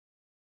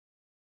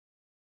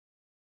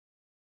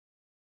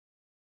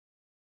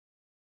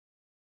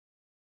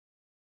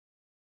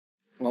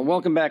Well,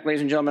 welcome back,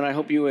 ladies and gentlemen. I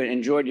hope you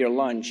enjoyed your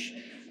lunch.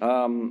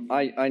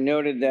 I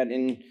noted that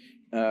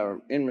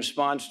in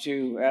response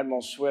to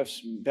Admiral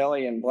Swift's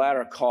belly and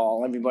bladder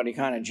call, everybody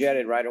kind of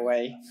jetted right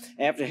away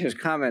after his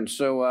comments.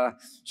 So I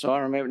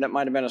don't know, maybe that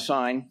might have been a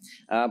sign.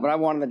 But I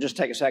wanted to just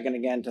take a second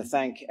again to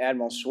thank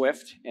Admiral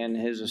Swift and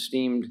his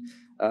esteemed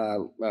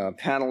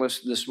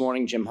panelists this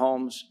morning, Jim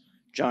Holmes,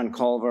 John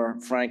Culver,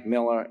 Frank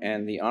Miller,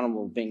 and the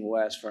Honorable Bing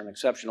West for an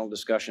exceptional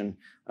discussion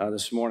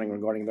this morning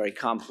regarding a very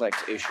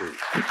complex issue.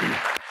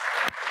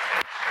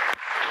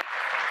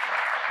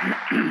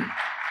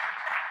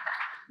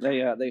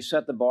 They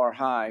set the bar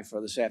high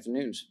for this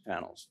afternoon's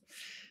panels.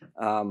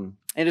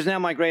 It is now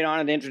my great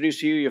honor to introduce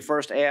to you your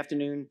first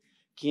afternoon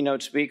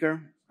keynote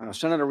speaker.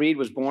 Senator Reid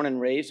was born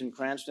and raised in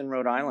Cranston,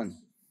 Rhode Island.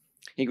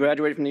 He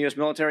graduated from the U.S.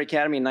 Military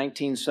Academy in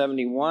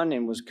 1971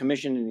 and was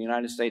commissioned in the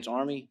United States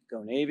Army.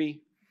 Go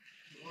Navy.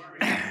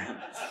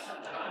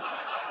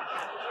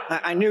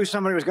 I knew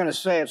somebody was going to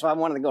say it, so I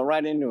wanted to go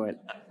right into it.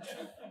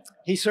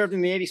 He served in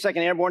the 82nd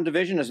Airborne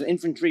Division as an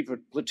infantry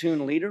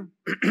platoon leader,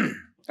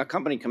 a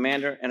company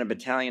commander, and a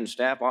battalion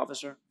staff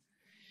officer.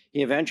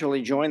 He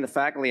eventually joined the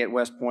faculty at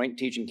West Point,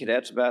 teaching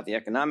cadets about the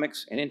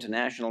economics and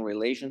international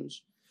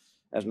relations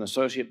as an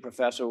associate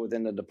professor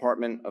within the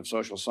Department of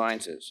Social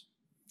Sciences.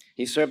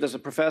 He served as a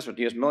professor at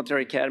the U.S.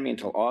 Military Academy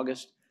until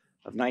August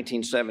of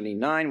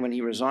 1979, when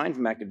he resigned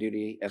from active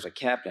duty as a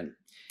captain.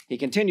 He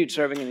continued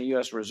serving in the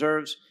U.S.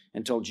 Reserves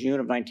until June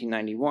of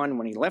 1991,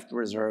 when he left the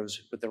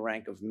reserves with the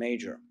rank of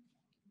major.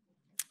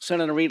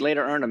 Senator Reid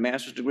later earned a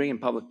master's degree in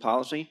public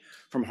policy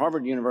from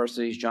Harvard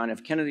University's John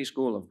F. Kennedy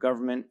School of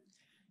Government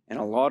and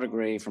a law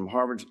degree from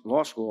Harvard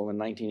Law School in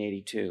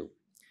 1982.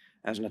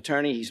 As an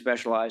attorney, he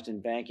specialized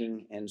in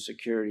banking and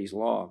securities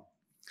law.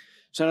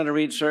 Senator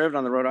Reid served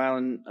on the Rhode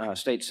Island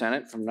State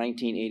Senate from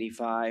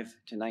 1985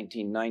 to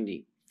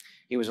 1990.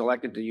 He was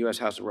elected to the U.S.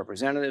 House of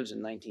Representatives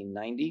in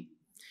 1990,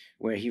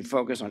 where he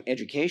focused on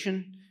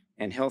education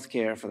and health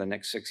care for the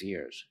next 6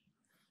 years.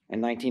 In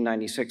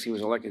 1996, he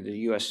was elected to the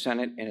U.S.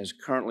 Senate and is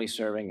currently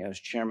serving as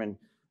chairman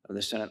of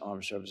the Senate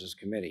Armed Services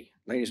Committee.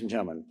 Ladies and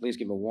gentlemen, please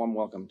give a warm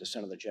welcome to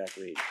Senator Jack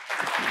Reid.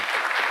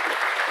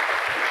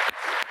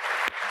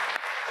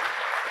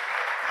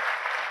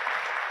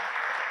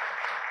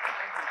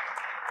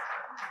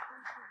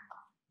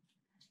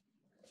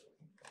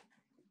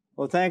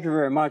 Well, thank you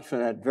very much for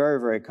that very,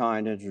 very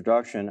kind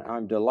introduction.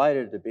 I'm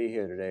delighted to be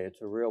here today.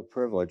 It's a real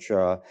privilege.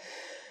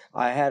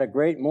 I had a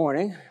great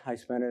morning. I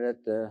spent it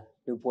at the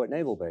Newport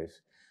Naval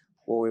Base,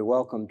 where we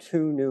welcomed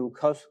 2 new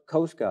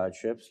Coast Guard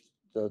ships,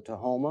 the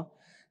Tahoma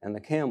and the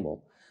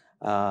Campbell.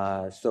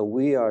 So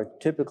we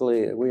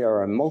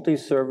are a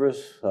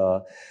multi-service,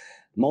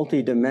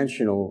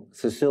 multi-dimensional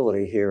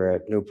facility here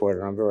at Newport,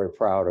 and I'm very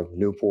proud of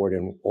Newport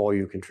and all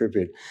you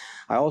contribute.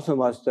 I also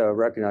must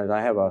recognize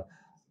I have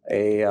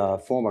a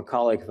former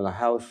colleague from the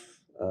House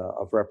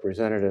of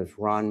Representatives,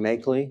 Ron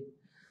Makeley.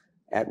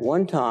 At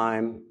one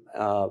time,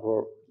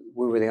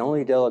 we were the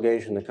only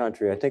delegation in the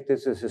country, I think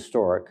this is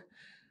historic,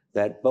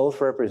 that both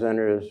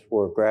representatives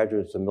were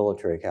graduates of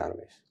military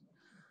academies.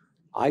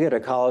 I got a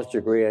college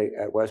degree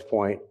at West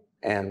Point,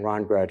 and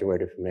Ron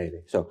graduated from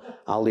Navy. So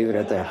I'll leave it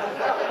at that.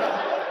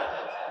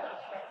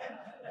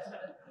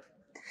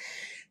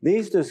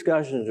 These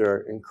discussions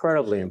are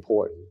incredibly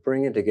important,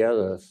 bringing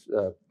together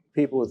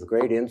people with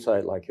great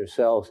insight like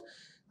yourselves,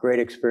 great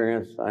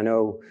experience. I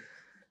know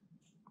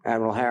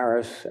Admiral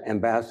Harris,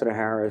 Ambassador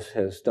Harris,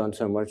 has done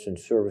so much in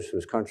service to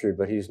his country,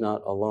 but he's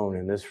not alone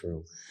in this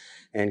room.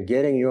 And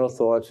getting your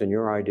thoughts and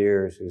your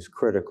ideas is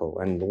critical.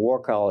 And the War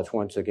College,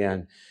 once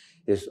again,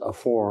 is a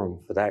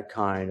forum for that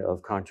kind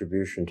of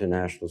contribution to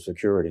national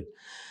security.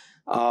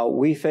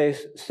 We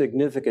face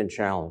significant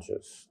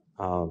challenges.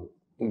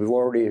 We've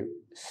already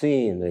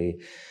seen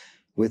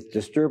with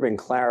disturbing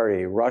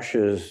clarity,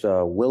 Russia's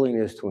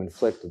willingness to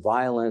inflict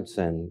violence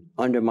and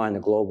undermine the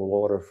global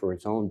order for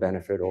its own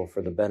benefit or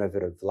for the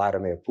benefit of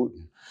Vladimir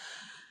Putin.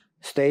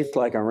 States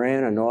like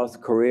Iran and North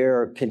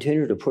Korea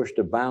continue to push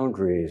the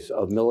boundaries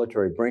of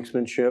military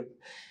brinksmanship,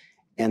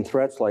 and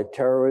threats like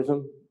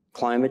terrorism,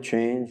 climate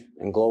change,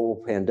 and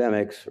global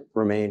pandemics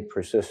remain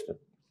persistent.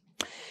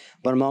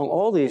 But among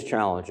all these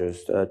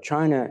challenges,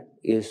 China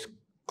is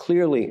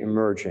clearly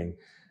emerging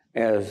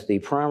as the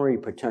primary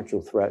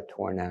potential threat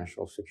to our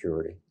national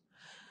security.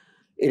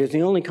 It is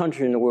the only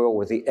country in the world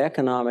with the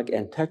economic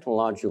and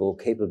technological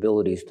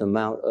capabilities to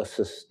mount a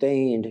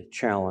sustained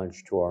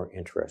challenge to our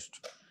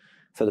interests.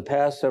 For the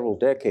past several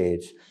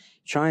decades,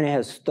 China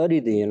has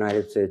studied the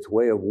United States'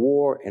 way of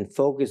war and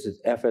focused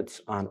its efforts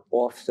on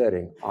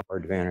offsetting our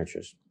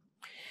advantages.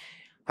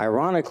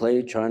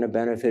 Ironically, China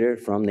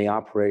benefited from the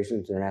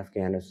operations in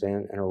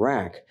Afghanistan and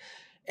Iraq.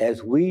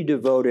 As we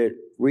devoted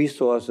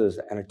resources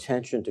and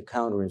attention to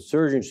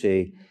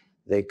counterinsurgency,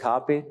 they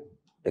copied,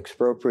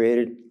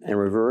 expropriated, and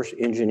reverse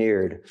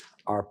engineered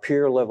our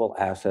peer-level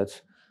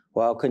assets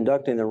while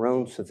conducting their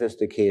own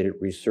sophisticated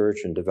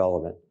research and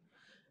development.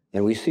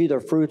 And we see the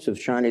fruits of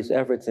Chinese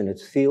efforts in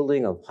its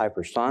fielding of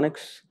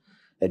hypersonics,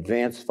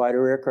 advanced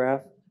fighter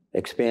aircraft,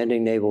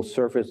 expanding naval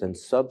surface and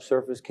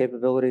subsurface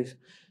capabilities,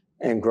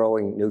 and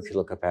growing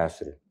nuclear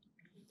capacity.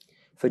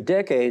 For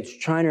decades,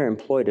 China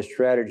employed a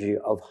strategy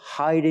of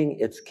hiding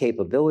its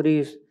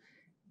capabilities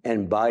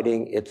and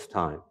biding its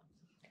time.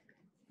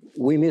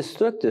 We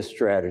mistook this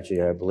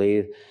strategy, I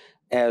believe,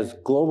 as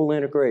global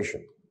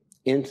integration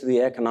into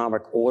the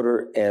economic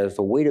order as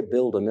a way to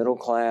build a middle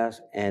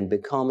class and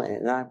become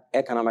an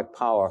economic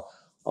power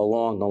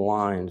along the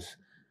lines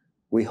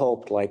we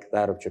hoped like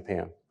that of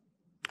Japan.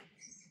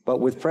 But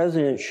with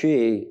President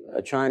Xi,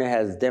 China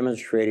has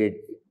demonstrated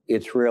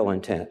its real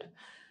intent,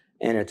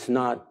 and it's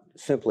not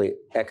simply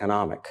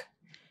economic,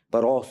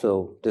 but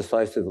also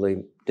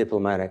decisively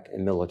diplomatic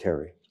and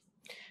military.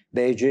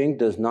 Beijing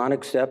does not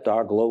accept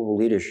our global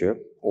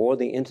leadership or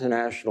the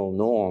international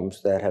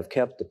norms that have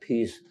kept the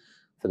peace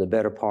for the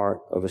better part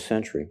of a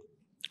century.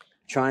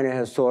 China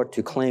has sought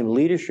to claim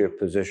leadership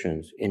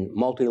positions in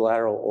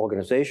multilateral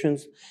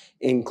organizations,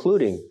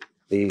 including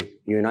the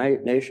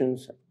United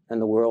Nations and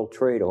the World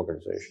Trade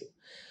Organization,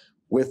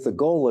 with the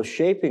goal of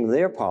shaping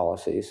their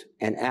policies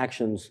and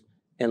actions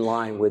in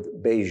line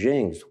with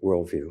Beijing's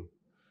worldview.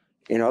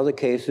 In other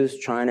cases,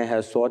 China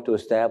has sought to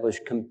establish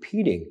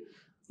competing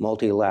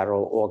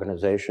multilateral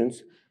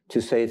organizations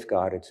to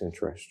safeguard its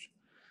interests.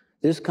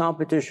 This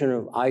competition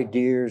of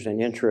ideas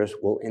and interests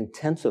will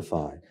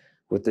intensify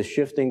with the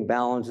shifting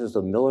balances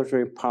of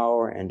military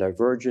power and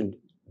divergent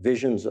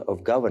visions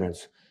of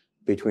governance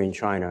between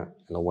China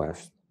and the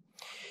West.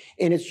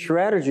 In its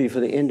strategy for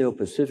the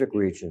Indo-Pacific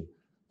region,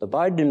 the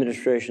Biden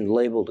administration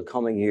labeled the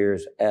coming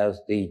years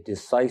as the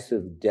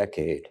decisive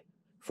decade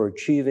for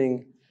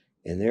achieving,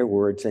 in their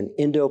words, an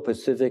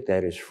Indo-Pacific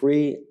that is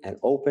free and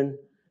open,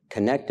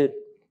 connected,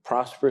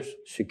 prosperous,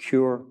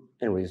 secure,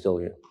 and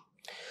resilient.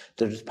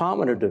 The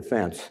Department of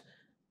Defense,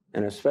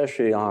 and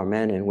especially our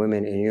men and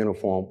women in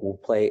uniform, will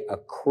play a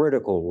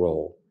critical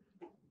role,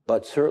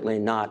 but certainly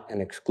not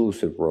an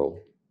exclusive role,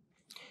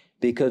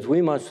 because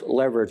we must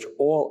leverage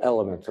all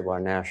elements of our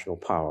national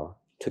power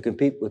to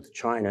compete with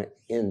China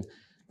in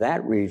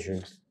that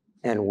region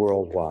and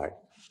worldwide.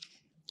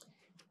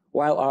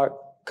 While our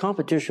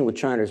competition with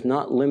China is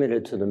not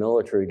limited to the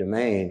military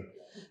domain,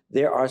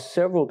 there are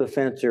several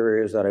defense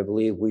areas that I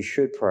believe we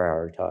should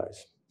prioritize.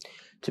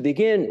 To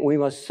begin, we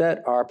must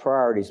set our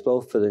priorities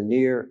both for the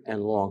near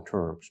and long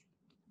terms.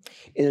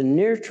 In the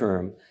near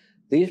term,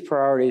 these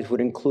priorities would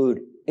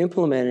include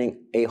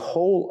implementing a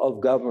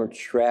whole-of-government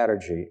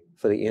strategy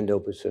for the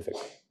Indo-Pacific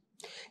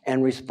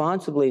and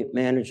responsibly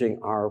managing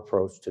our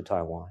approach to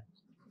Taiwan.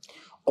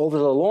 Over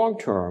the long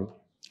term,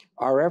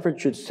 our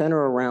efforts should center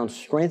around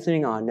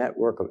strengthening our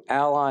network of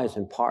allies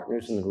and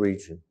partners in the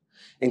region,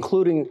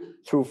 including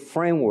through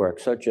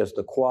frameworks such as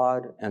the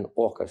Quad and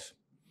AUKUS.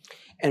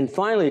 And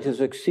finally, to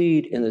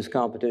succeed in this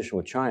competition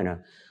with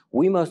China,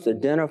 we must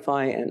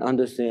identify and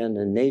understand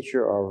the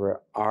nature of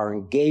our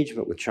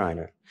engagement with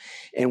China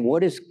and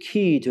what is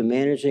key to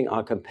managing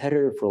our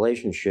competitive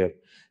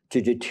relationship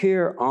to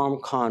deter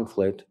armed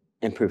conflict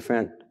and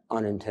prevent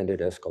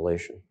unintended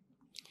escalation.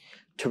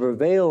 To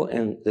prevail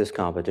in this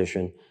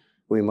competition,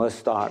 we must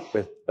start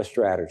with a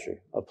strategy,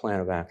 a plan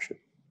of action.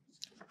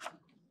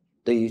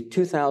 The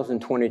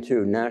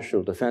 2022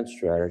 National Defense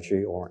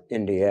Strategy, or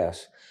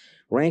NDS,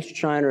 ranks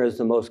China as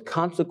the most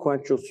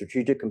consequential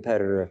strategic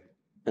competitor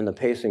in the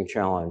pacing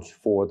challenge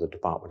for the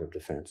Department of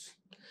Defense.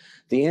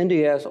 The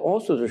NDS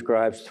also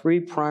describes three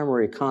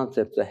primary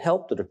concepts that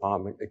help the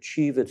department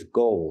achieve its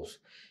goals,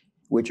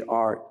 which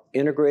are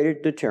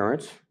integrated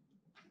deterrence,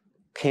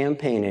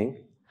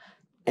 campaigning,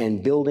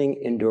 and building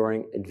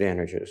enduring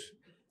advantages.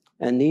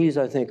 And these,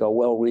 I think, are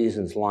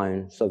well-reasoned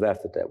lines of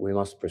effort that we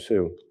must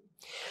pursue.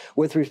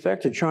 With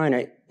respect to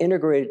China,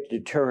 integrated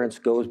deterrence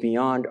goes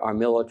beyond our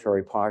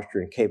military posture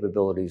and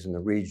capabilities in the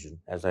region,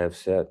 as I have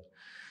said.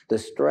 The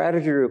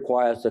strategy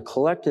requires the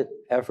collective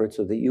efforts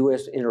of the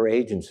U.S.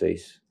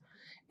 interagencies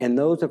and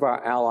those of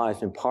our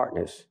allies and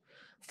partners,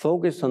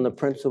 focused on the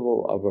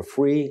principle of a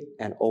free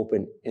and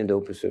open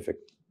Indo-Pacific.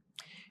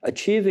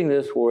 Achieving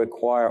this will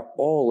require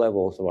all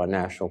levels of our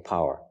national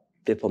power,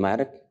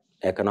 diplomatic,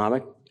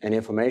 economic, and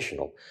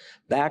informational,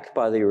 backed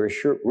by the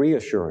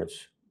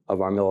reassurance of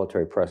our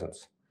military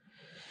presence.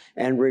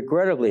 And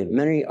regrettably,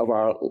 many of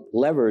our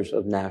levers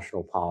of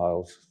national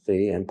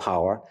policy and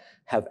power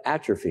have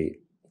atrophied.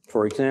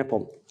 For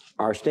example,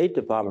 our State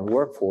Department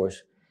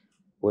workforce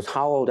was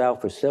hollowed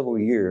out for several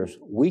years,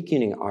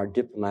 weakening our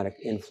diplomatic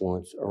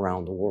influence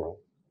around the world.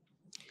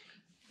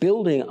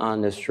 Building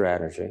on this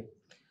strategy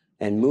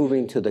and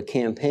moving to the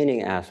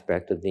campaigning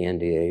aspect of the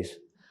NDAs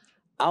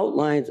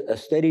outlines a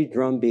steady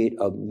drumbeat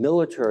of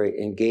military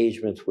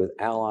engagements with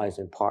allies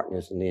and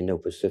partners in the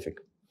Indo-Pacific,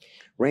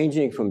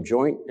 ranging from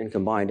joint and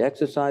combined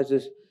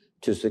exercises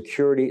to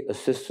security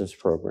assistance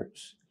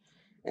programs.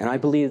 And I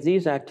believe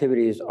these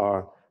activities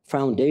are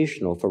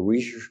foundational for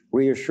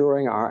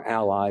reassuring our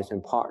allies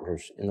and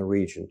partners in the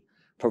region,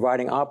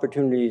 providing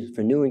opportunities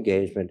for new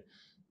engagement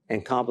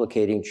and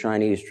complicating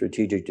Chinese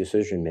strategic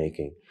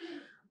decision-making.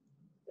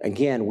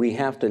 Again, we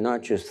have to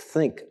not just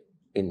think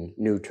in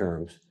new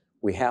terms,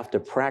 we have to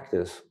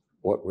practice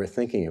what we're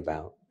thinking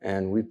about.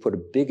 And we put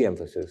a big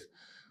emphasis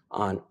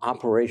on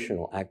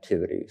operational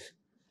activities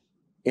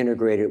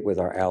integrated with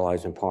our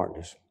allies and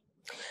partners.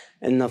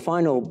 And the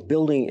final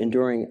building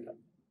enduring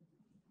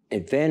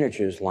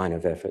advantages line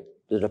of effort,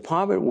 the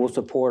department will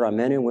support our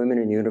men and women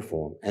in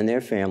uniform and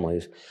their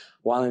families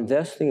while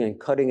investing in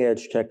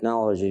cutting-edge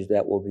technologies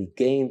that will be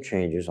game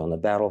changers on the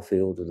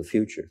battlefield of the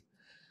future.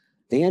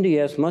 The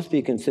NDS must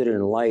be considered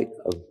in light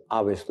of,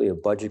 obviously,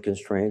 of budget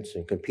constraints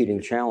and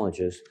competing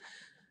challenges,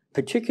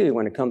 particularly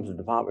when it comes to the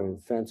Department of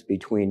Defense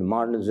between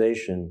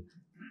modernization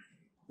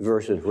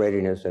versus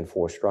readiness and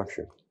force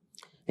structure.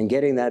 And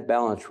getting that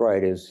balance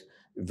right is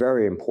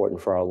very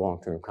important for our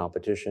long-term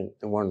competition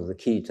and one of the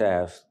key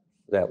tasks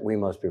that we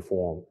must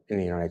perform in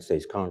the United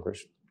States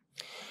Congress.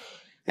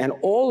 And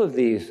all of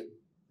these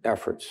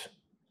efforts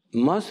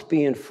must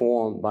be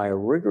informed by a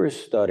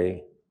rigorous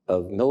study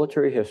of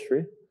military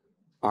history,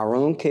 our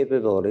own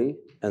capability,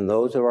 and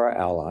those of our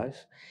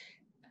allies,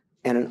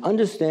 and an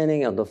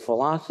understanding of the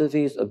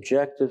philosophies,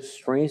 objectives,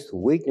 strengths,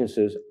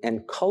 weaknesses,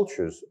 and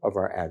cultures of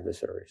our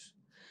adversaries.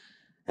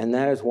 And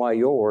that is why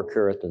your work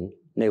here at the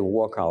Naval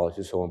War College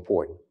is so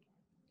important.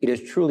 It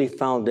is truly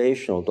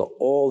foundational to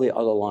all the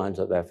other lines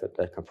of effort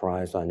that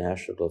comprise our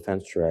national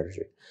defense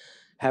strategy.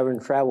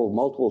 Having traveled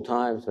multiple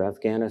times to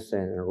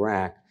Afghanistan and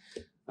Iraq,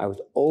 I was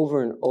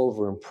over and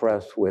over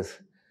impressed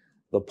with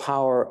the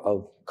power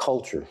of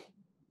culture,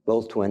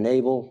 both to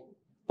enable,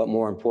 but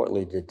more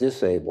importantly, to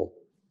disable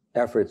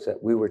efforts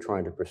that we were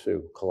trying to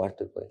pursue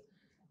collectively.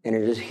 And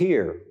it is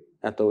here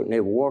at the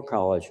Naval War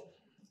College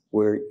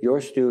where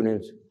your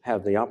students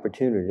have the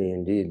opportunity,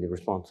 indeed the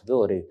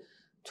responsibility,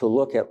 to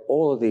look at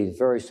all of these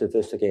very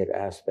sophisticated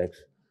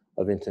aspects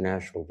of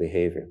international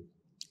behavior.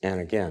 And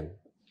again,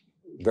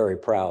 very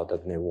proud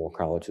that the Naval War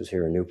College is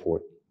here in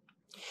Newport.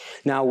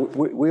 Now,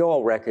 we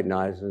all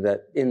recognize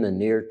that in the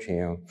near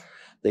term,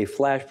 the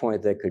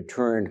flashpoint that could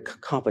turn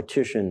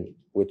competition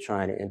with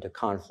China into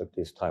conflict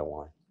is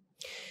Taiwan.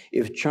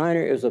 If China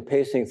is a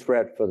pacing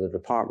threat for the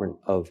Department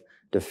of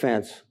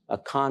Defense, a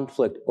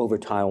conflict over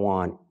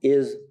Taiwan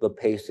is the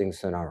pacing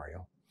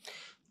scenario.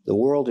 The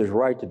world is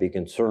right to be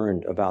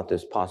concerned about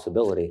this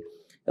possibility,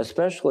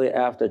 especially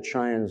after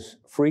China's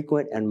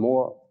frequent and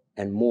more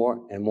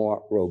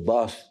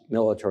robust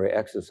military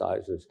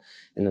exercises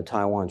in the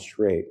Taiwan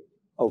Strait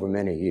over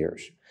many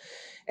years,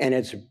 and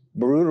its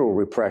brutal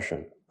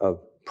repression of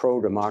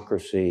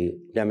pro-democracy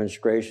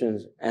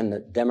demonstrations and the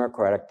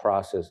democratic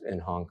process in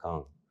Hong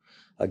Kong.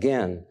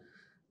 Again,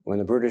 when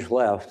the British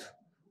left,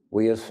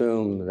 we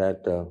assumed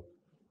that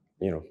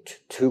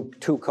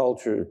two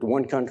cultures,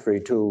 one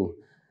country, two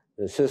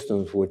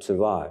systems would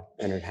survive,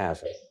 and it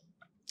hasn't.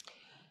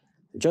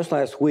 Just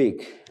last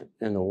week,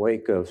 in the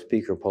wake of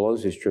Speaker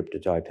Pelosi's trip to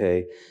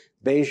Taipei,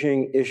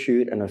 Beijing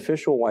issued an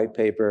official white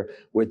paper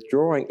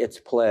withdrawing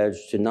its pledge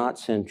to not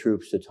send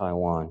troops to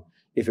Taiwan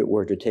if it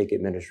were to take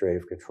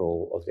administrative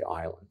control of the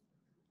island.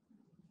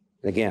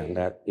 Again,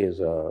 that is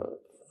a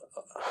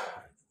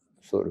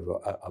sort of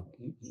a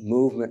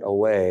movement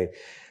away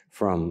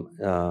from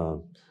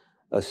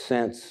a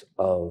sense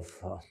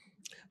of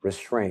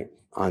restraint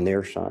on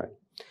their side.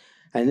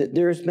 And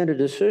there's been a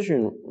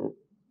decision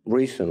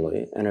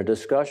recently and a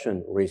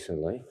discussion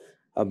recently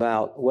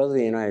about whether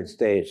the United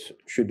States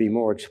should be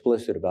more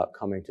explicit about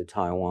coming to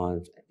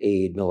Taiwan's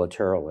aid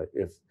militarily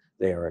if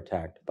they are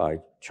attacked by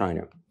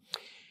China.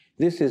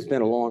 This has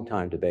been a long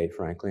time debate,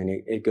 frankly,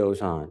 and it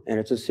goes on. And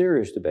it's a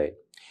serious debate.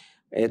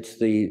 It's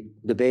the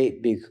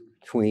debate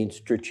between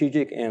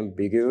strategic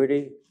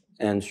ambiguity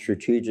and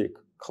strategic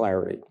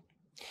clarity.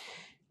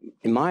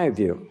 In my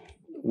view,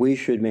 we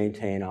should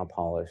maintain our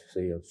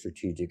policy of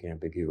strategic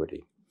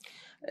ambiguity.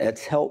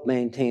 It's helped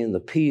maintain the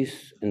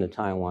peace in the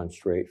Taiwan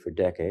Strait for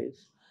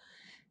decades.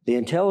 The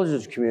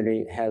intelligence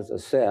community has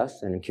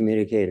assessed and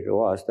communicated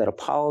to us that a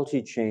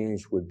policy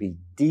change would be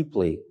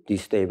deeply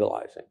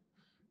destabilizing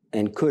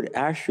and could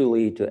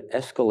actually lead to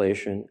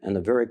escalation and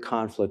the very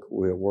conflict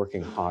we're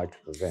working hard to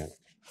prevent.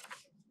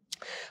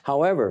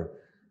 However,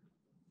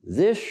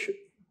 this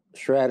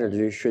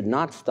strategy should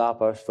not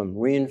stop us from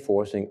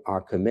reinforcing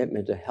our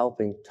commitment to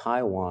helping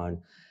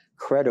Taiwan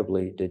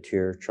credibly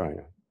deter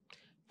China.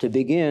 To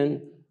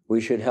begin,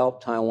 we should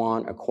help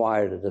Taiwan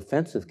acquire the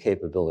defensive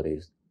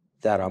capabilities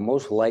that are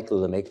most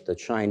likely to make the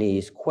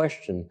Chinese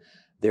question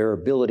their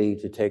ability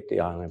to take the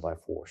island by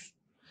force.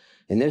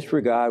 In this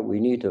regard, we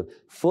need to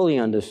fully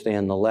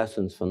understand the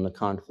lessons from the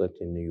conflict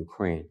in the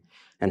Ukraine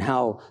and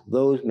how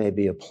those may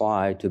be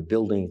applied to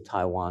building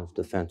Taiwan's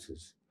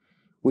defenses.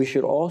 We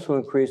should also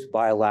increase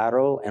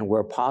bilateral and,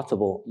 where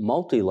possible,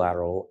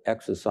 multilateral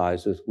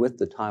exercises with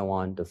the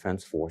Taiwan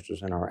Defense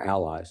Forces and our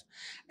allies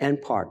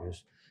and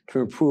partners to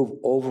improve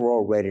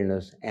overall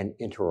readiness and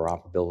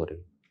interoperability.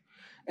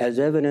 As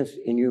evidenced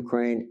in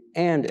Ukraine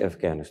and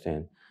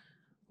Afghanistan,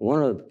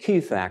 one of the key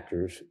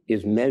factors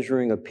is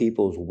measuring a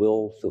people's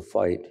will to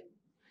fight,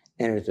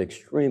 and it's an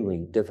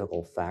extremely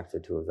difficult factor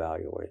to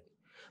evaluate.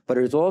 But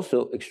it is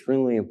also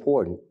extremely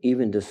important,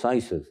 even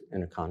decisive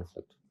in a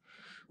conflict.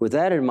 With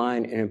that in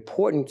mind, an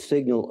important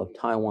signal of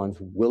Taiwan's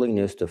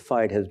willingness to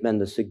fight has been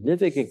the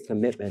significant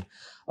commitment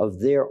of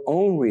their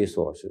own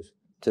resources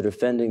to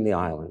defending the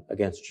island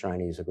against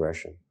Chinese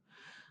aggression.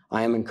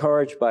 I am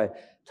encouraged by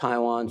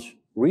Taiwan's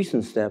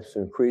recent steps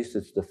to increase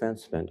its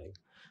defense spending,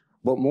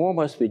 but more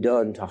must be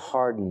done to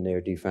harden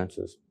their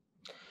defenses.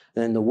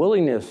 And the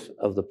willingness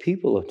of the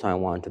people of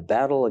Taiwan to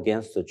battle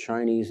against the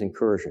Chinese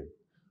incursion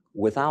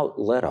without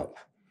let-up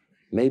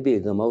may be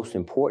the most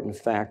important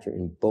factor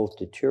in both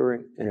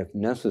deterring and, if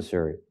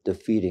necessary,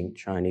 defeating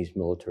Chinese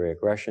military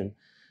aggression,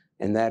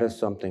 and that is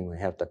something we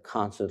have to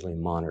constantly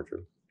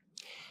monitor.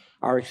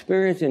 Our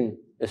experience in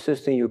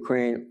assisting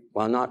Ukraine,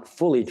 while not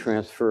fully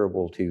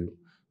transferable to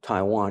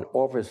Taiwan,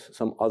 offers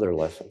some other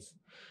lessons.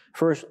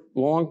 First,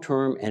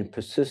 long-term and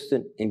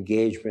persistent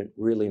engagement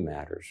really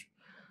matters.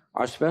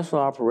 Our special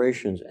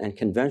operations and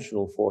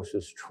conventional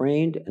forces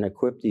trained and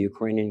equipped the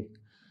Ukrainian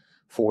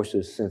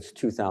forces since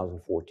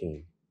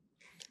 2014.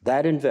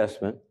 That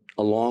investment,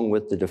 along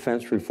with the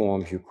defense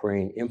reforms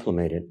Ukraine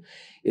implemented,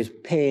 is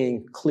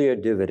paying clear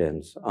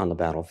dividends on the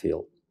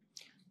battlefield.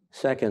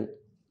 Second,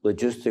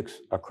 logistics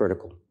are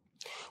critical.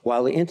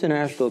 While the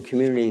international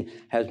community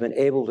has been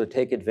able to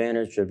take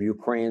advantage of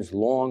Ukraine's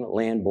long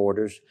land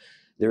borders,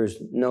 there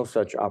is no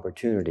such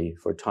opportunity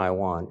for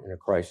Taiwan in a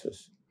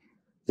crisis.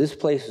 This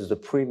places a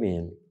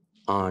premium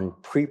on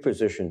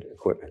pre-positioned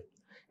equipment.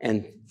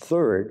 And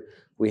third,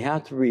 we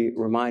have to be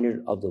reminded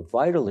of the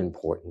vital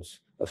importance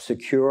of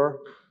secure,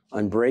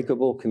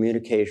 unbreakable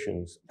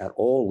communications at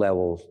all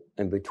levels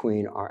and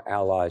between our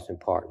allies and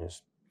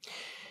partners.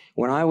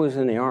 When I was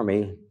in the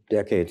Army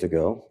decades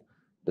ago,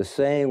 the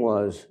saying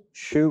was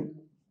shoot,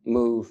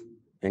 move,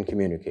 and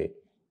communicate.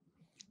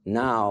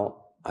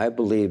 Now, I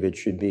believe it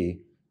should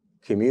be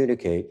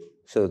communicate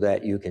so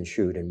that you can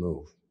shoot and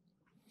move.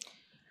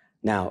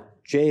 Now,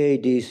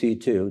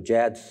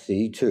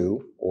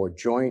 JADC2, or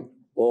Joint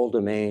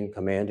All-Domain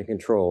Command and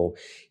Control,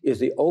 is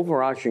the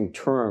overarching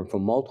term for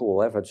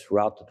multiple efforts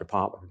throughout the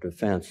Department of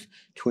Defense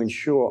to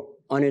ensure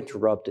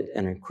uninterrupted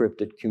and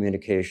encrypted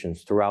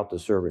communications throughout the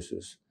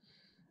services.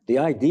 The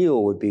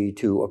ideal would be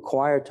to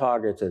acquire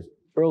targets as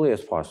early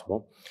as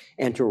possible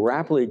and to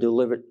rapidly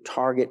deliver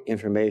target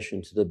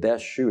information to the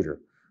best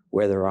shooter,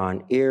 whether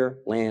on air,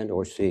 land,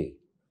 or sea.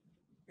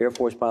 Air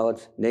Force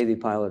pilots, Navy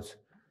pilots,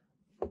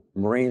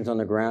 Marines on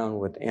the ground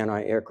with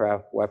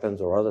anti-aircraft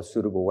weapons or other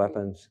suitable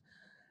weapons,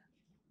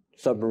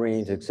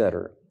 submarines,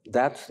 etc.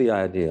 That's the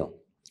ideal.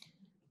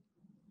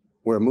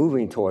 We're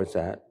moving towards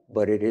that,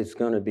 but it is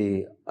going to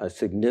be a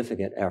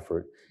significant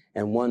effort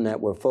and one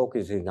that we're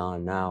focusing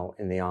on now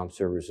in the Armed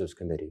Services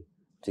Committee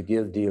to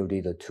give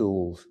DoD the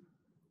tools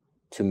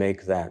to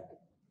make that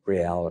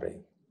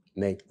reality,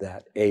 make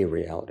that a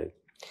reality.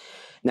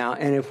 Now,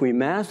 and if we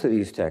master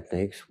these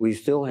techniques, we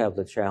still have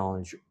the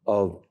challenge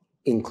of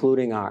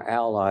including our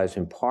allies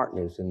and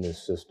partners in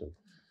this system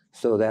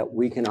so that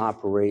we can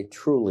operate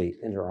truly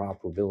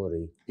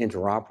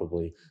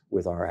interoperably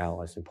with our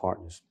allies and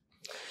partners.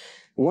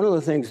 One of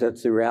the things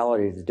that's the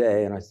reality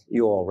today, and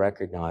you all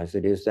recognize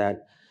it, is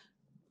that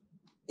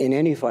in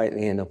any fight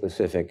in the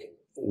Indo-Pacific,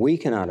 we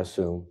cannot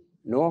assume,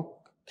 nor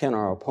can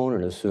our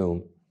opponent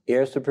assume,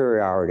 air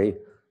superiority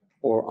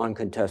or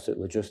uncontested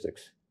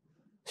logistics.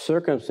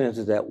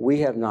 Circumstances that we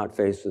have not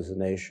faced as a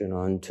nation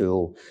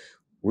until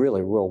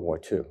really World War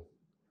II.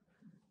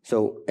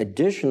 So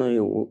additionally,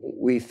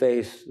 we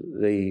face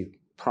the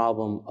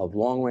problem of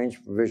long-range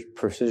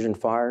precision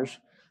fires,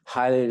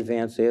 highly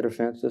advanced air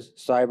defenses,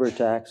 cyber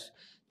attacks,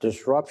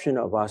 disruption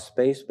of our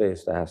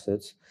space-based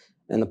assets,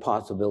 and the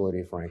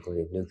possibility, frankly,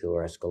 of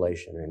nuclear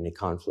escalation in any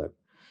conflict.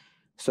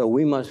 So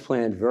we must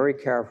plan very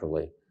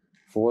carefully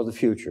for the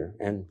future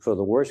and for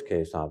the worst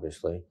case,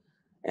 obviously,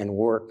 and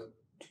work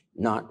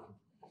not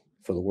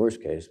for the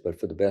worst case, but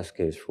for the best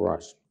case for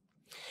us.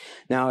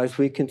 Now, as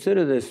we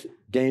consider this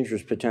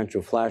dangerous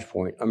potential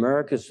flashpoint,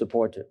 America's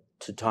support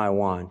to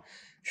Taiwan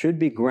should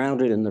be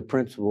grounded in the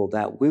principle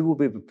that we will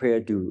be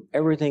prepared to do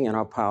everything in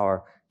our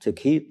power to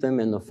keep them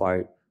in the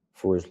fight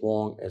for as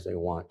long as they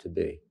want to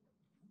be.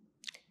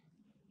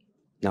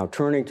 Now,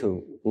 turning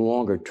to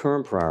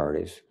longer-term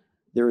priorities,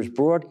 there is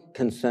broad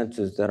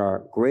consensus that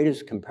our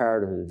greatest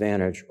comparative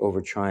advantage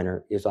over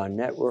China is our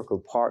network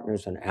of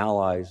partners and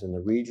allies in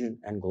the region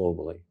and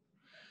globally.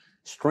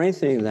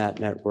 Strengthening that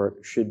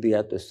network should be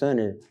at the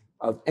center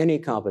of any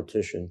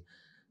competition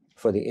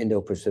for the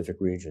Indo-Pacific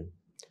region.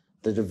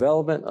 The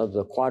development of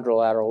the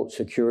Quadrilateral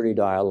Security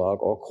Dialogue,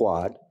 or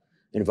Quad,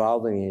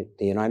 involving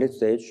the United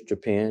States,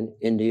 Japan,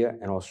 India,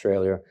 and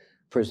Australia,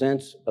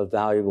 presents a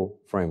valuable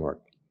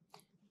framework.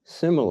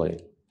 Similarly,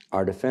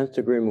 our defense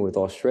agreement with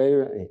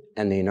Australia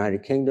and the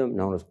United Kingdom,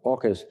 known as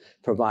AUKUS,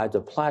 provides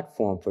a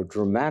platform for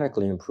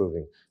dramatically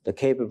improving the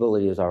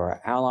capabilities of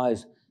our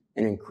allies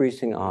and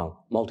increasing our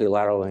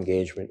multilateral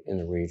engagement in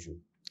the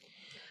region.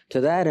 To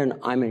that end,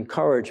 I'm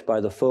encouraged by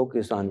the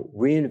focus on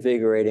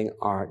reinvigorating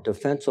our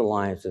defense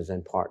alliances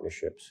and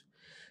partnerships.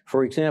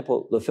 For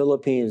example, the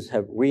Philippines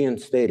have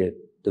reinstated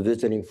the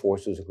Visiting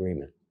Forces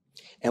Agreement,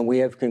 and we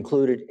have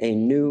concluded a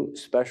new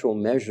special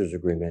measures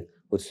agreement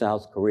with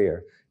South Korea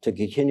to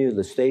continue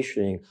the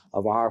stationing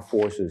of our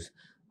forces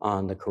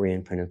on the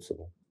Korean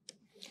Peninsula.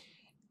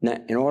 Now,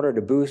 in order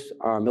to boost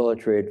our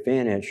military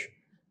advantage,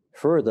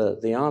 Further,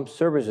 the Armed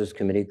Services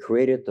Committee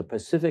created the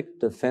Pacific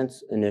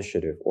Defense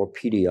Initiative, or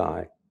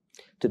PDI,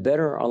 to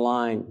better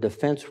align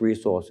defense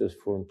resources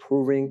for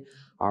improving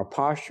our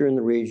posture in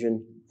the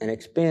region and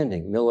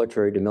expanding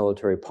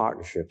military-to-military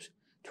partnerships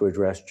to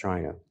address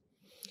China.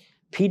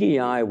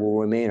 PDI will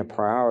remain a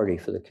priority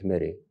for the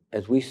committee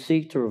as we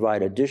seek to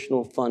provide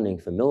additional funding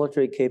for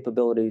military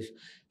capabilities,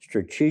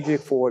 strategic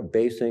forward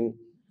basing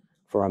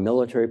for our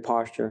military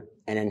posture,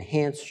 and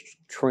enhanced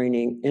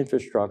training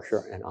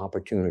infrastructure and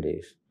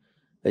opportunities.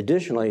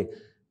 Additionally,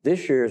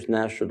 this year's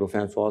National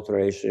Defense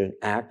Authorization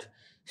Act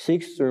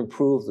seeks to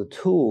improve the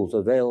tools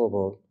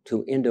available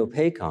to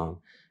INDOPACOM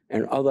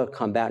and other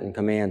combatant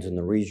commands in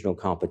the regional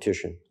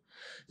competition.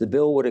 The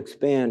bill would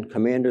expand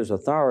commanders'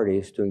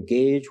 authorities to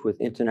engage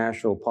with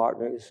international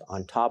partners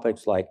on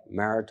topics like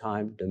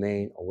maritime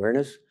domain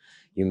awareness,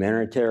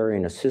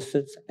 humanitarian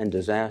assistance and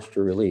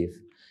disaster relief,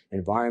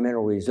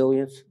 environmental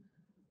resilience,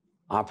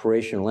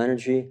 operational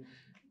energy,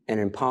 and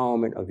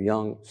empowerment of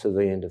young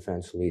civilian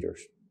defense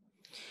leaders.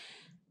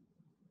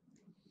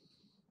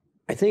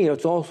 I think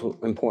it's also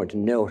important to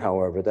note,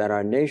 however, that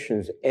our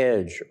nation's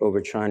edge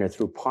over China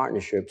through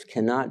partnerships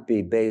cannot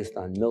be based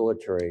on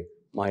military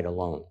might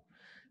alone.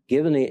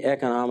 Given the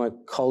economic,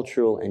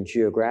 cultural, and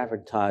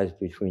geographic ties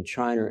between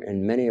China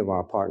and many of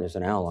our partners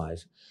and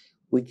allies,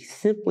 we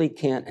simply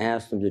can't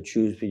ask them to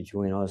choose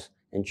between us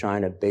and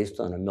China based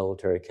on a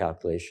military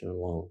calculation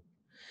alone.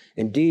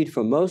 Indeed,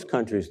 for most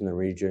countries in the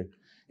region,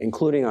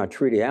 including our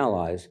treaty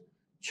allies,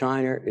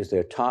 China is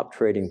their top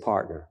trading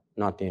partner,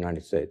 not the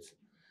United States.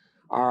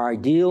 Our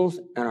ideals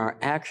and our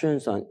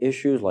actions on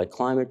issues like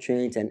climate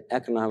change and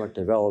economic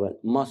development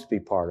must be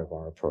part of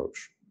our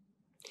approach.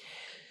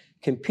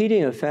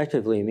 Competing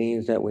effectively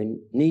means that we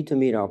need to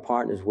meet our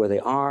partners where they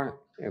are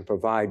and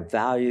provide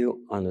value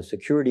on the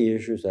security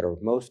issues that are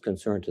of most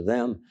concern to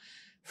them.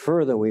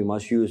 Further, we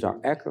must use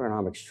our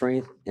economic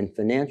strength and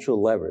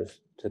financial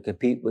levers to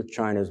compete with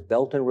China's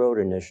Belt and Road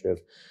Initiative,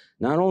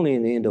 not only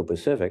in the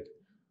Indo-Pacific,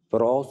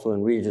 but also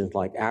in regions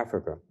like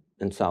Africa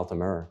and South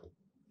America.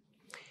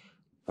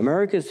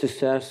 America's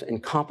success in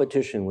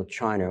competition with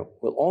China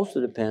will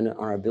also depend on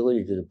our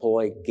ability to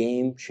deploy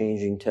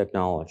game-changing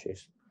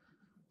technologies.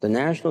 The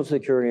national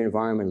security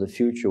environment of the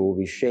future will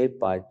be shaped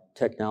by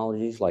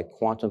technologies like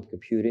quantum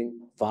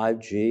computing,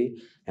 5G,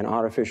 and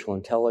artificial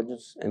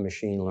intelligence and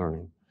machine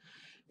learning.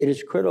 It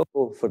is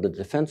critical for the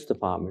Defense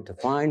Department to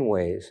find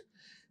ways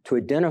to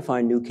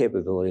identify new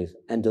capabilities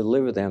and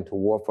deliver them to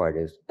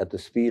warfighters at the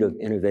speed of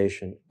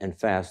innovation and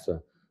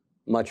faster,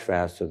 much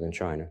faster than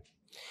China.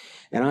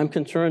 And I'm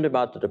concerned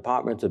about the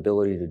department's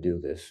ability to do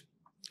this.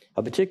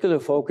 A particular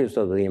focus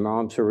of the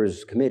Armed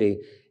Services Committee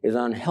is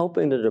on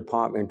helping the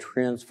department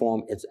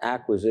transform its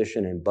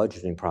acquisition and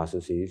budgeting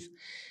processes,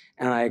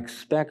 and I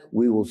expect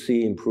we will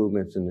see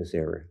improvements in this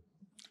area.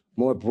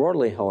 More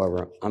broadly,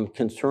 however, I'm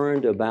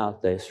concerned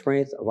about the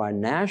strength of our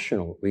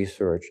national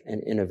research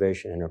and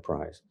innovation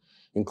enterprise,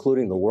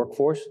 including the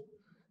workforce,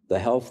 the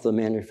health of the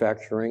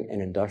manufacturing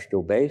and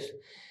industrial base,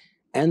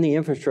 and the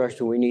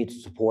infrastructure we need to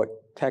support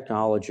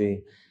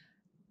technology.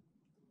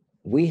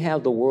 We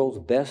have the world's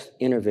best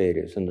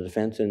innovators in the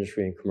defense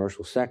industry and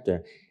commercial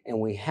sector, and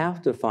we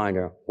have to find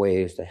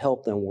ways to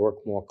help them work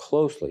more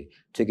closely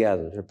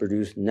together to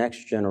produce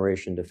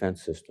next-generation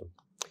defense systems.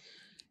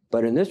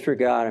 But in this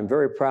regard, I'm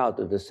very proud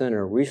that the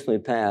Senate recently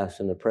passed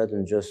and the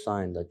President just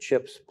signed the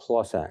CHIPS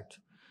Plus Act.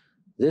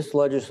 This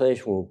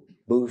legislation will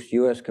boost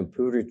U.S.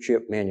 computer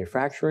chip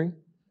manufacturing,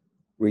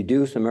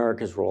 reduce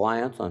America's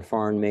reliance on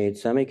foreign-made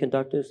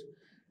semiconductors,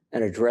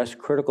 and address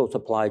critical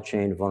supply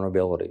chain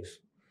vulnerabilities.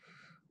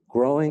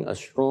 Growing a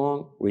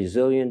strong,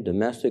 resilient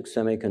domestic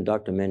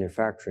semiconductor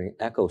manufacturing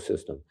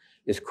ecosystem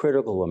is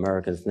critical to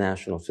America's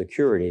national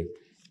security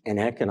and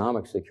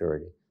economic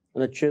security.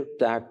 And the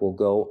CHIPS Act will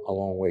go a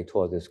long way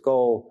toward this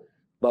goal,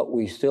 but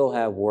we still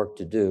have work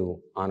to do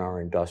on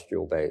our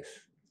industrial base,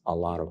 a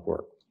lot of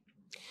work.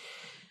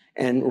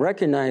 And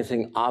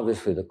recognizing,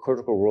 obviously, the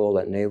critical role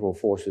that naval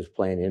forces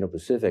play in the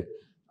Indo-Pacific,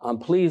 I'm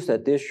pleased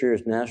that this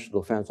year's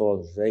National Defense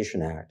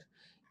Authorization Act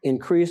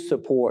increased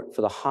support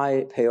for the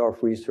high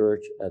payoff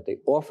research at the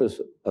Office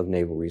of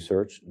Naval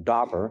Research,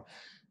 DARPA,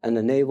 and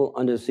the Naval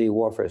Undersea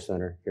Warfare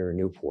Center here in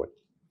Newport.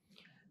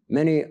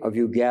 Many of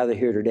you gathered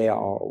here today are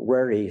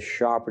already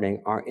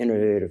sharpening our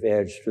innovative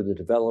edge through the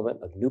development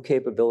of new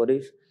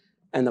capabilities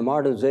and the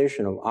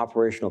modernization of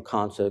operational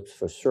concepts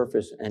for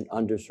surface and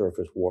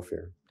undersurface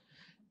warfare.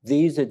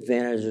 These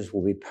advantages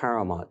will be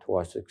paramount to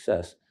our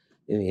success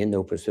in the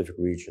Indo-Pacific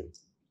region.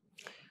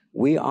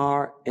 We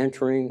are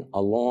entering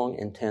a long,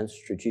 intense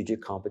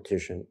strategic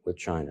competition with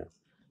China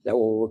that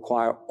will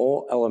require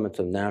all elements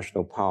of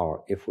national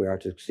power if we are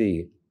to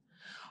succeed.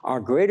 Our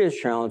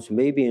greatest challenge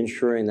may be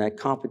ensuring that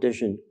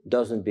competition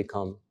doesn't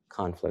become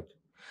conflict.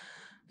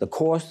 The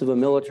costs of a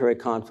military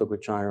conflict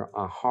with China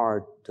are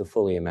hard to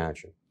fully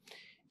imagine.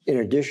 In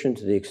addition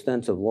to the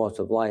extensive loss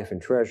of life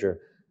and treasure,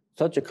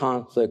 such a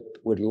conflict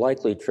would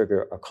likely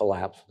trigger a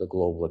collapse of the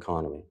global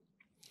economy.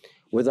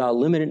 With our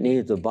limited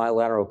needs of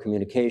bilateral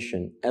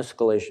communication,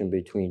 escalation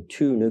between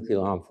two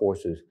nuclear armed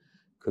forces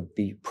could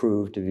be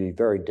proved to be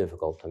very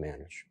difficult to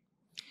manage.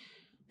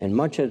 And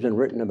much has been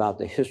written about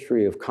the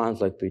history of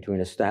conflict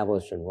between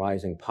established and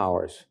rising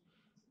powers,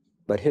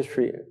 but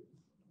history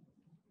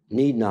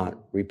need not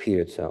repeat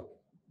itself.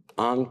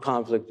 Armed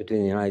conflict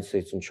between the United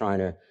States and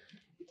China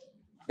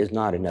is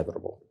not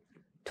inevitable.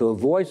 To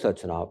avoid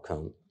such an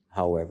outcome,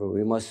 however,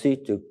 we must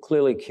seek to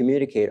clearly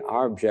communicate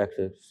our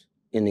objectives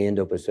in the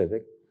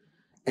Indo-Pacific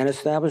and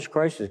establish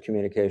crisis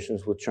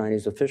communications with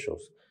Chinese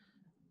officials,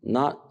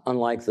 not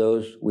unlike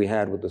those we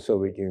had with the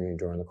Soviet Union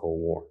during the Cold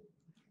War,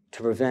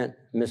 to prevent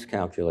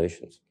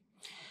miscalculations.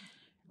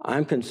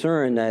 I'm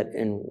concerned that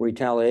in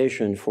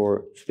retaliation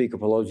for Speaker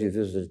Pelosi's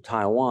visit to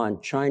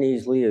Taiwan,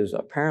 Chinese leaders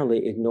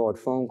apparently ignored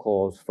phone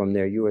calls from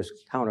their US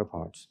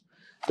counterparts.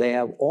 They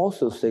have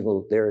also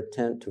signaled their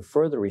intent to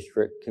further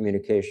restrict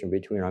communication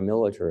between our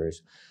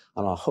militaries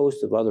on a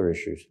host of other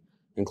issues,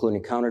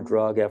 including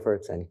counter-drug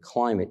efforts and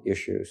climate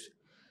issues.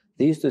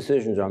 These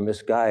decisions are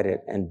misguided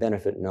and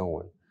benefit no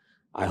one.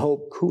 I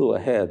hope cooler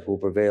heads will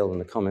prevail in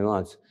the coming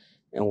months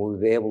and we'll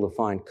be able to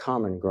find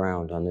common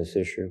ground on this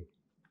issue.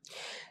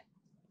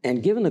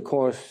 And given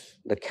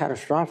the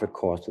catastrophic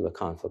cost of the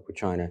conflict with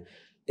China,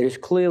 it is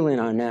clearly in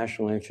our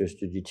national interest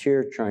to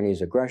deter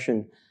Chinese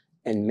aggression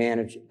and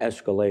manage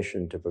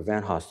escalation to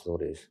prevent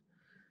hostilities.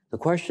 The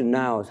question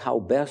now is how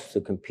best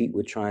to compete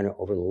with China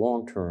over the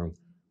long term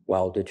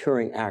while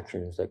deterring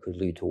actions that could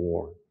lead to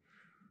war.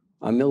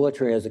 Our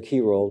military has a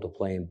key role to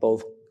play in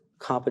both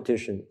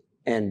competition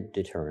and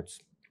deterrence.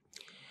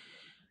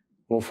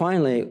 Well,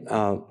 finally,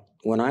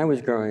 when I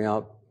was growing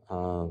up,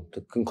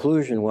 the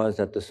conclusion was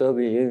that the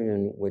Soviet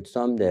Union would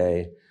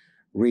someday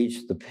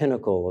reach the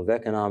pinnacle of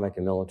economic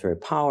and military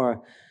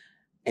power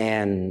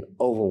and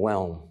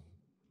overwhelm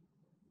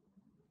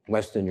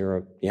Western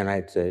Europe, the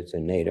United States,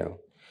 and NATO.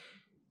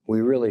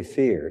 We really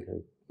feared,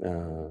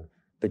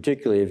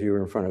 particularly if you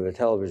were in front of a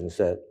television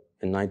set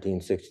in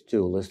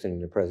 1962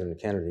 listening to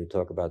President Kennedy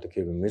talk about the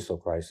Cuban Missile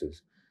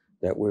Crisis,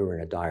 that we were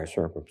in a dire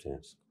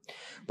circumstance.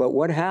 But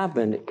what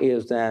happened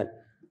is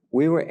that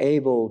we were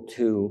able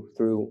to,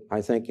 through,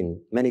 I think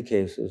in many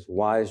cases,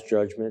 wise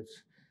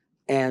judgments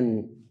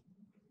and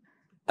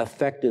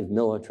effective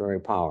military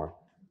power,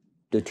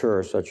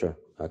 deter such a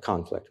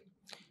conflict.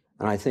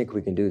 And I think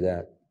we can do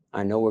that.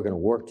 I know we're going to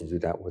work to do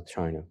that with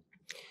China.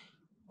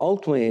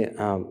 Ultimately,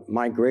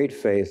 my great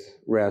faith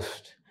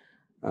rests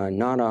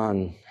not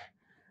on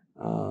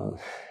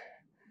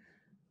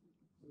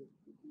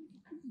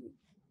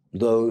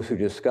those who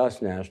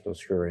discuss national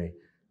security,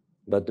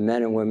 but the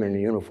men and women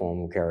in uniform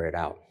who carry it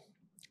out.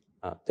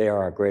 They are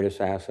our greatest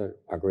asset,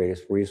 our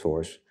greatest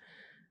resource,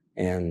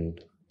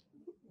 and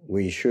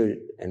we should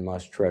and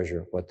must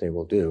treasure what they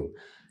will do.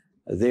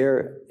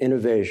 Their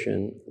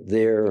innovation,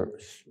 their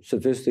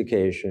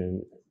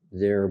sophistication,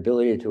 their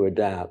ability to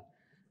adapt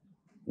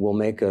will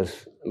make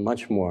us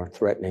much more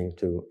threatening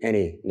to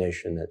any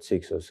nation that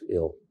seeks us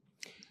ill.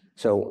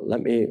 So let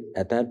me,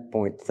 at that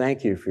point,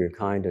 thank you for your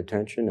kind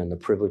attention and the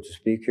privilege to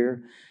speak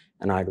here,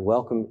 and I'd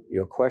welcome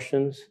your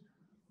questions.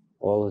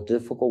 All the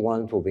difficult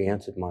ones will be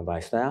answered by my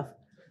staff.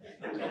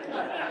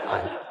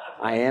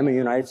 I am a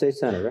United States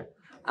Senator,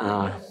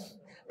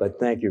 but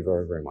thank you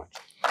very, very much.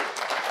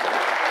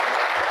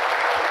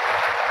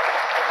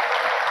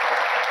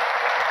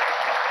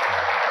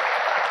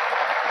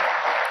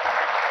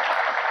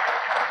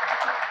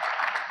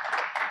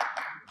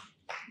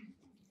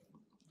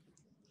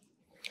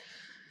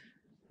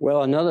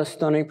 Well, another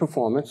stunning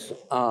performance.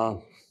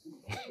 Now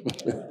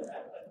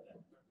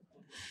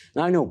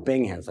I know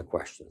Bing has a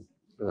question.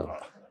 So.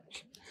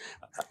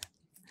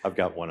 I've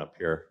got one up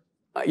here.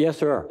 Yes,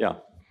 sir. Yeah.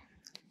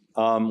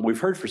 We've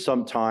heard for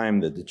some time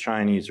that the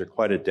Chinese are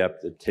quite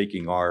adept at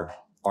taking our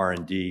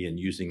R&D and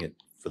using it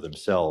for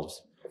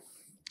themselves.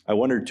 I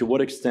wondered, to what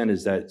extent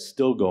is that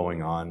still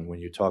going on when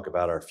you talk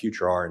about our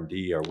future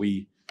R&D? Are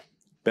we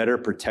better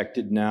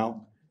protected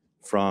now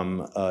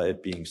from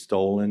it being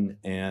stolen?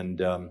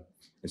 And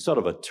in sort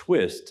of a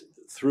twist,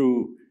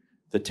 through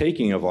the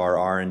taking of our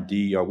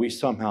R&D, are we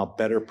somehow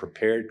better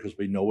prepared because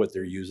we know what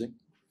they're using?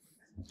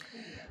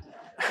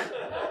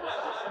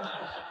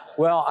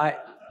 Well,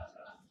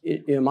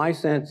 in my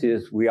sense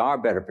is we are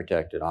better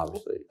protected,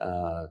 obviously.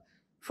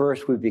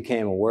 First, we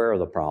became aware of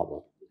the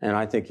problem. And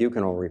I think you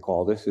can all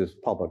recall, this is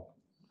public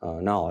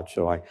knowledge,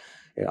 so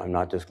I'm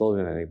not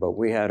disclosing anything, but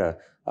we had a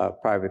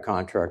private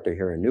contractor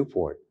here in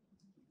Newport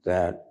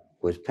that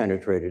was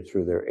penetrated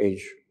through their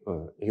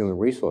human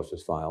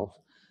resources files.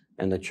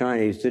 And the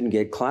Chinese didn't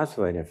get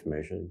classified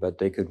information, but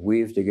they could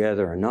weave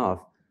together enough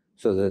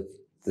so that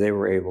they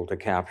were able to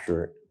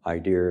capture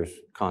ideas,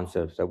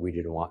 concepts that we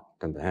didn't want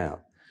them to have.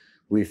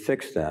 We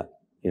fixed that,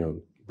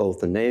 both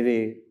the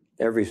Navy,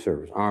 every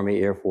service, Army,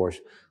 Air Force,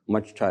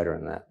 much tighter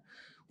than that.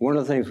 One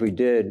of the things we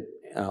did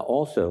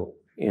also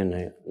in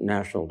the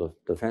National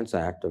Defense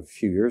Act a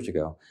few years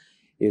ago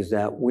is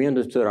that we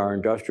understood our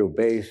industrial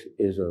base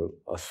is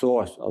a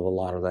source of a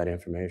lot of that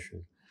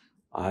information.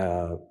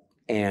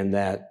 And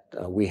that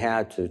we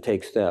had to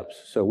take steps.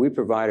 So we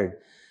provided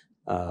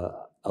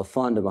a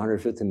fund of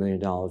 $150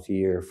 million a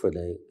year for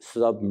the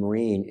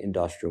submarine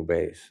industrial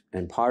base.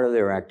 And part of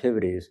their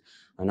activities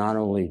are not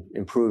only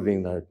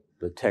improving the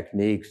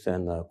techniques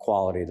and the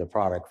quality of the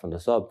product from the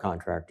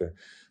subcontractor,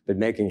 but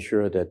making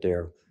sure that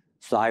their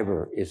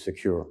cyber is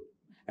secure.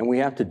 And we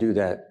have to do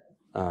that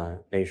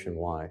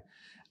nationwide.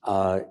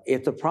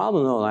 It's a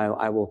problem, though,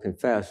 I will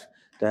confess,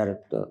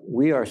 that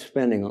we are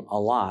spending a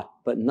lot,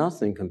 but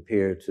nothing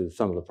compared to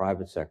some of the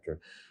private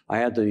sector. I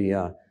had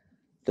the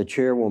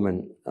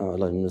chairwoman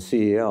and the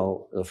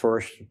CEO, the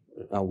first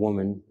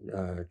woman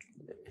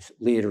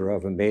leader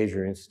of a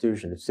major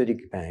institution at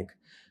Citibank,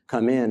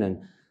 come in,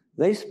 and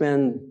they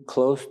spend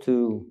close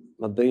to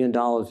 $1 billion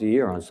a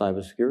year on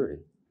cybersecurity.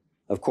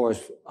 Of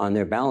course, on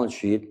their balance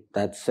sheet,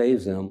 that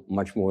saves them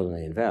much more than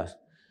they invest.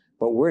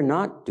 But we're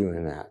not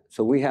doing that,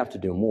 so we have to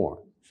do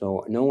more.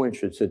 So no one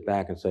should sit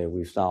back and say,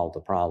 we've solved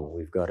the problem,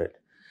 we've got it.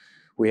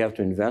 We have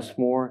to invest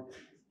more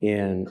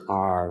in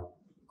our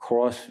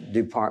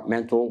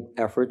cross-departmental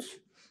efforts.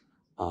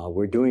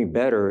 We're doing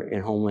better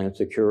in Homeland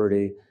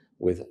Security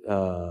with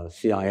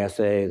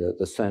CISA,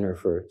 the Center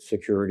for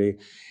Security.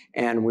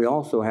 And we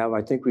also have,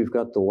 I think we've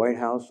got the White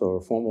House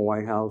or former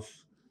White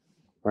House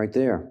right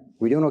there.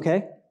 We doing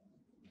okay?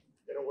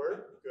 In a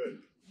word, good.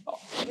 Oh,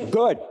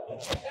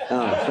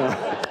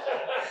 good.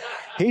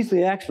 He's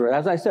the expert.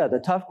 As I said, the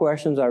tough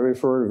questions I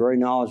refer to very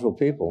knowledgeable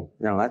people.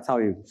 You know, that's how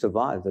you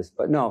survive this.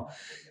 But no,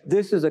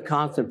 this is a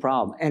constant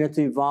problem, and it's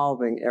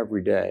evolving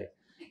every day.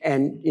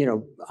 And, you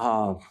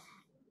know,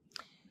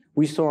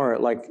 we saw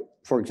it, like,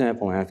 for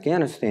example, in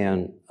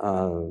Afghanistan,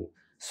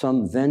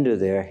 some vendor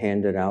there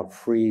handed out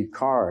free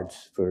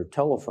cards for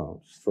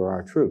telephones for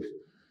our troops.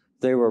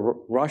 They were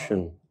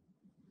Russian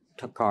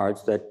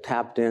cards that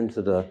tapped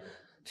into the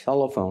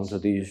telephones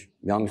of these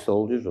young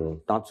soldiers, or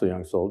not so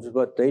young soldiers,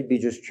 but they'd be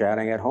just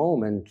chatting at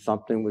home and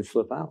something would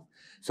slip out.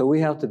 So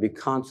we have to be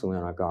constantly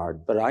on our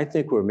guard. But I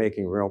think we're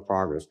making real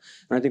progress.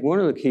 And I think one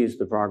of the keys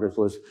to progress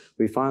was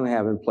we finally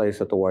have in place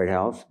at the White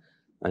House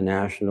a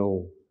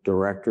national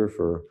director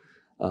for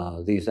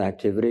these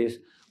activities.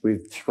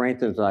 We've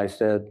strengthened, as I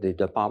said, the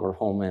Department of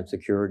Homeland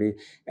Security,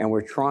 and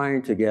we're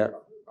trying to get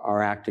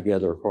our act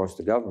together across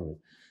the government.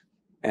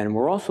 And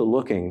we're also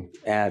looking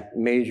at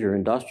major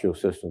industrial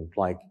systems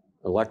like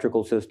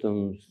electrical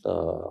systems,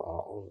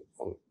 FAA,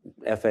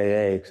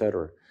 et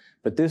cetera.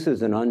 But this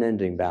is an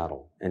unending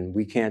battle, and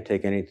we can't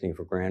take anything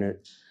for granted.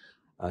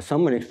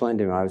 Someone explained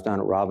to me, I was down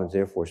at Robins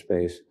Air Force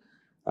Base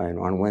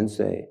on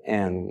Wednesday,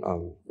 and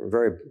a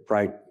very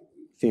bright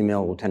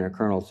female lieutenant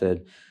colonel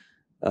said,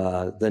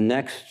 the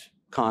next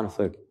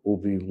conflict will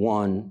be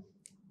won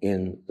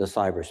in the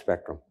cyber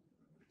spectrum,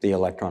 the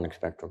electronic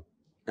spectrum.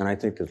 And I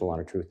think there's a lot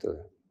of truth to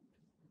that.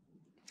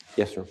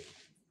 Yes, sir.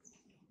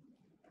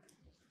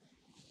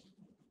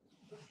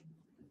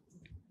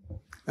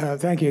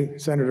 Thank you,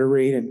 Senator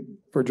Reid, and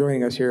for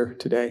joining us here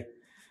today.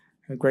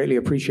 I greatly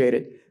appreciate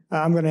it.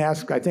 I'm going to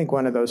ask, I think,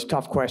 one of those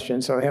tough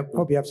questions, so I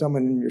hope you have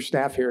someone in your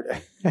staff here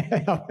to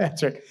help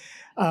answer it.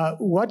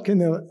 What can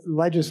the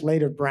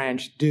legislative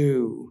branch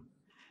do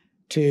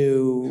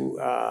to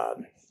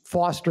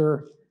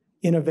foster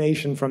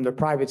innovation from the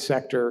private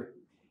sector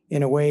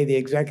in a way the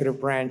executive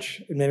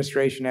branch,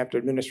 administration after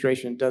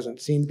administration, doesn't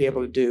seem to be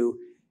able to do?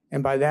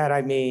 And by that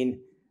I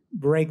mean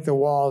break the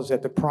walls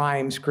that the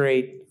primes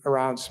create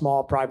around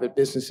small private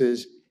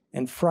businesses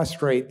and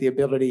frustrate the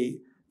ability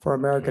for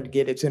America to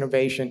get its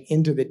innovation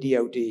into the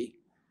DoD.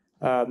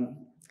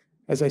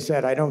 As I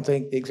said, I don't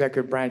think the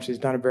executive branch has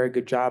done a very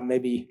good job.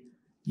 Maybe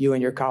you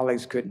and your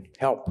colleagues could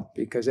help,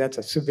 because that's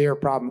a severe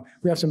problem.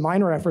 We have some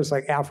minor efforts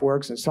like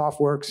AFWorks and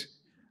SoftWorks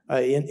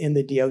in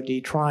the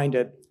DoD trying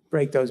to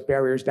break those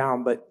barriers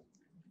down, but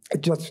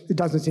it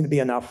doesn't seem to be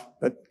enough.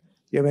 But do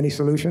you have any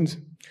solutions?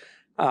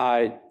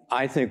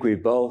 I think we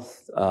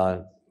both,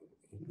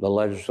 the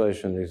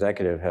legislation and the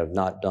executive, have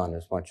not done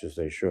as much as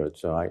they should.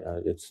 So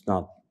it's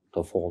not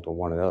the fault of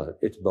one or the other.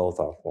 It's both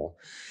our fault.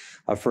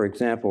 For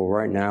example,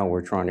 right now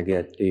we're trying to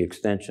get the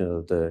extension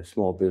of the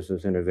Small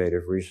Business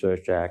Innovative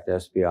Research Act,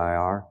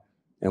 SBIR,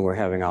 and we're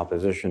having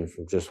opposition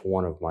from just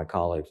one of my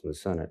colleagues in the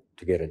Senate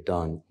to get it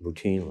done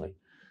routinely.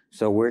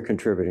 So we're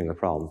contributing to the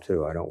problem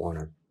too. I don't want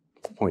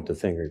to point the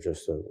finger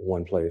just to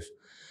one place.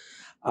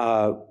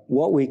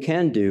 What we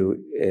can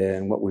do,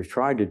 and what we've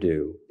tried to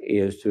do,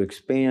 is to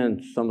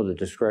expand some of the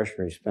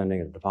discretionary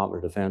spending at the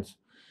Department of Defense.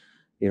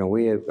 You know,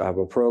 we have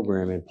a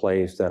program in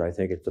place that I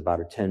think it's about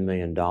a $10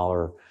 million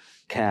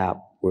cap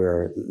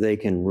where they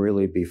can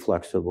really be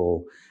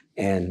flexible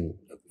and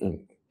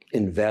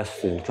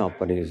invest in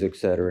companies, et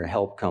cetera, and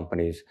help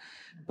companies.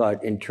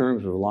 But in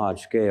terms of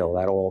large scale,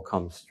 that all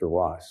comes through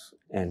us.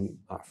 And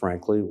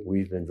frankly,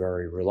 we've been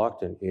very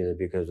reluctant, either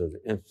because of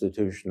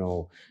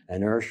institutional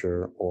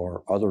inertia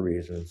or other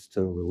reasons,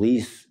 to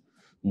release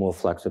more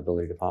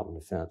flexibility to the Department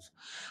of Defense.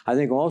 I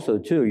think also,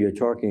 too, you're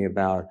talking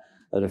about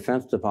a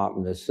Defense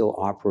Department that's still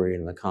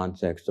operating in the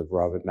context of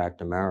Robert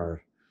McNamara,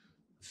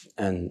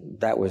 and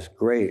that was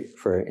great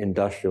for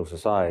industrial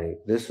society.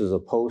 This is a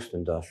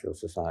post-industrial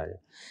society.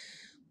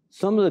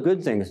 Some of the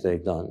good things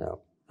they've done,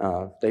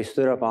 though, they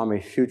stood up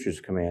Army Futures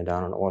Command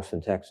down in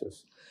Austin,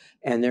 Texas.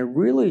 And they're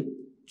really,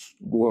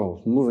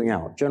 well, moving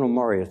out. General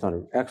Murray has done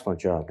an excellent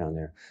job down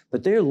there.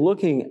 But they're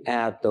looking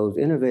at those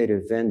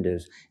innovative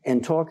vendors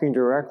and talking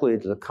directly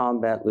to the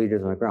combat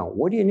leaders on the ground.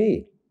 What do you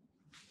need?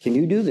 Can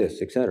you do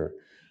this, et cetera?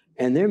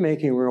 And they're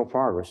making real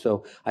progress.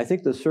 So I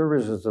think the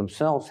services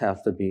themselves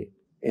have to be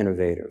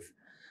innovative.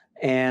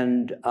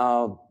 And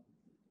a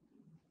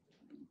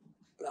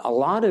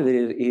lot of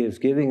it is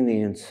giving the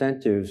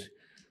incentives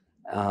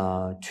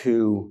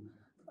to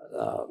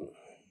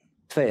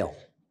fail,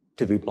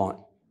 to be blunt.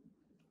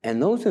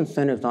 And those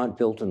incentives aren't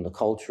built in the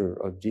culture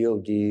of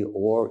DOD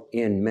or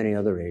in many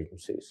other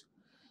agencies.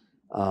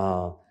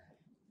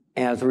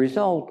 As a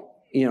result,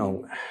 you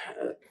know,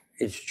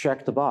 it's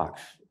check the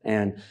box.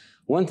 And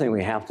one thing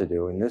we have to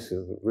do, and this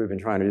is, we've been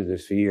trying to do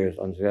this for years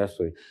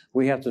unsuccessfully,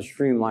 we have to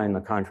streamline the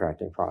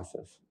contracting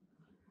process.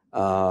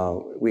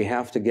 We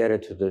have to get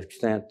it to the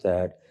extent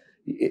that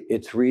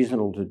it's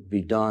reasonable to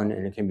be done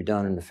and it can be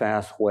done in a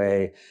fast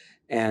way,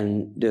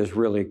 and there's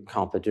really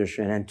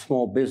competition, and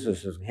small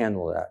businesses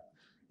handle that.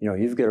 You know,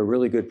 you've got a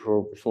really good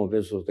small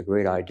business with a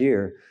great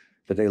idea,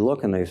 but they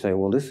look and they say,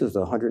 well, this is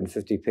a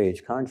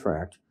 150-page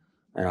contract,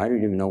 and I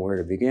don't even know where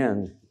to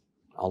begin.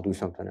 I'll do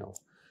something else.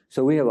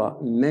 So we have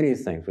many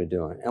things we're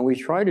doing, and we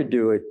try to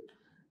do it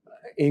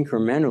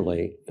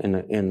incrementally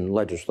in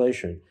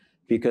legislation,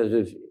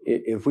 because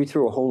if we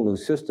throw a whole new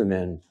system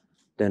in,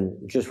 then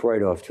just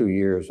write off 2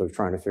 years of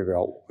trying to figure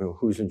out, you know,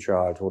 who's in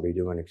charge, what are we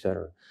doing, et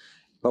cetera.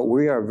 But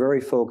we are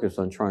very focused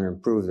on trying to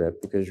improve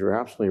that, because you're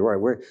absolutely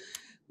right.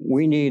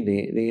 We need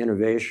the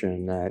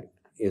innovation that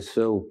is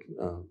so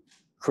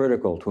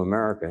critical to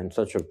America and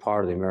such a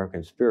part of the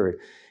American spirit,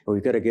 and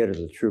we've got to get it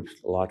to the troops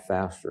a lot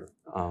faster.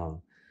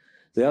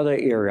 The other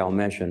area I'll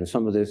mention, and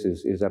some of this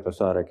is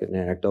episodic and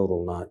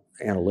anecdotal, not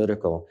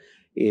analytical,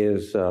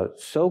 is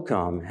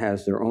SOCOM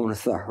has their own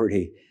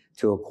authority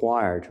to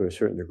acquire to a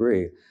certain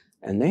degree.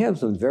 And they have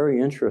some very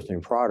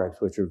interesting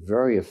products which are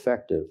very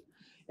effective.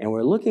 And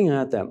we're looking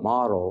at that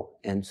model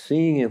and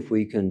seeing if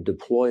we can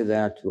deploy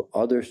that to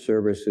other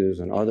services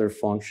and other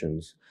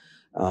functions.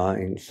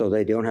 And so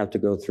they don't have to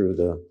go through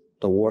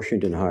the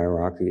Washington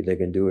hierarchy. They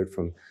can do it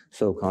from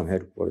SOCOM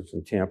headquarters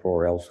in Tampa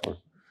or elsewhere.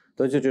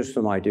 Those are just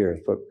some ideas,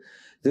 but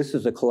this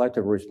is a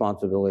collective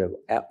responsibility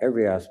of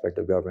every aspect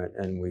of government,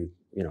 and we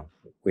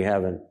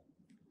haven't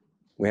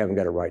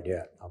got it right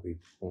yet.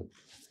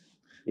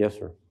 Yes,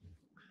 sir.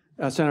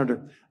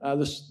 Senator,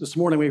 this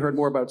morning we heard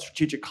more about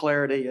strategic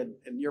clarity,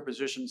 and your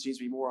position seems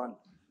to be more on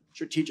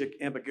strategic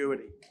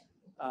ambiguity.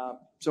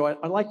 So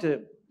I'd like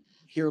to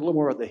hear a little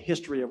more of the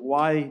history of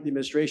why the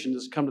administration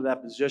has come to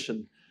that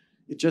position.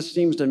 It just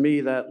seems to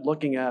me that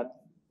looking at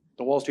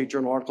the Wall Street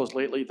Journal articles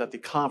lately, that the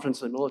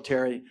confidence in the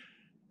military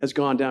has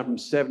gone down from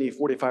 70 to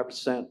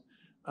 45%.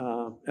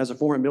 As a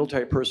former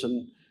military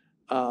person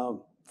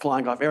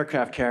flying off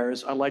aircraft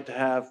carriers, I'd like to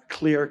have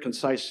clear,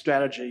 concise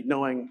strategy,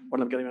 knowing what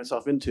I'm getting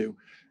myself into.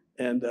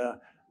 And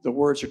the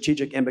word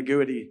strategic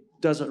ambiguity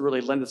doesn't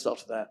really lend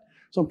itself to that.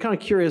 So I'm kind of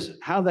curious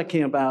how that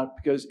came about,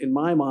 because in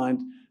my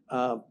mind,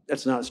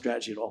 that's not a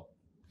strategy at all.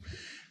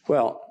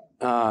 Well,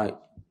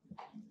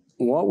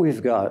 what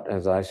we've got,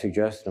 as I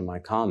suggested in my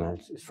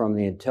comments, from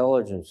the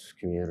intelligence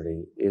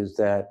community is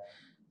that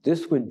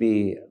this would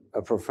be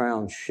a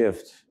profound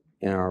shift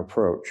in our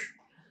approach,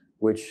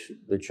 which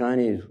the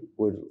Chinese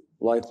would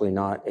likely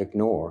not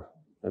ignore,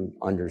 an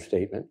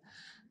understatement.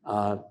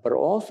 But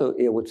also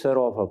it would set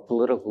off a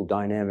political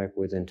dynamic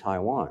within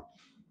Taiwan,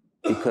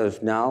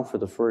 because now for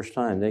the first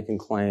time they can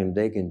claim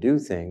they can do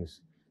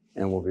things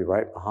and we'll be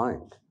right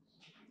behind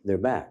their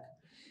back.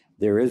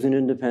 There is an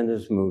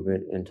independence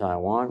movement in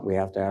Taiwan. We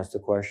have to ask the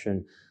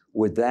question,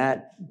 would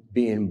that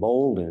be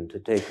emboldened to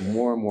take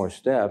more and more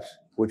steps,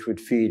 which would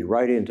feed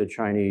right into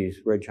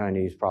Red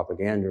Chinese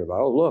propaganda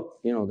about, oh, look,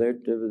 you know,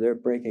 they're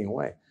breaking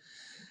away.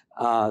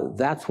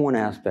 That's one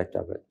aspect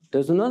of it.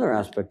 There's another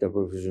aspect of it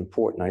which is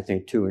important, I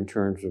think, too, in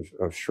terms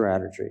of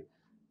strategy,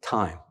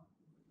 time.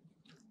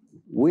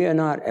 We are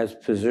not as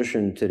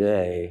positioned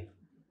today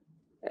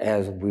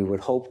as we would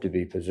hope to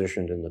be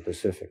positioned in the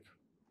Pacific.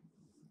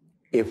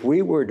 If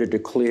we were to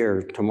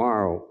declare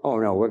tomorrow, oh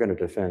no, we're going to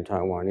defend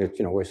Taiwan,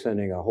 we're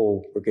sending a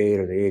whole brigade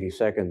of the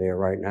 82nd there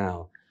right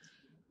now,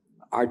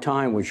 our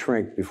time would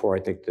shrink before I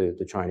think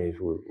the Chinese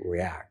would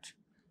react.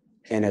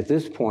 And at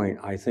this point,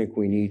 I think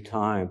we need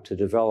time to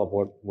develop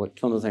what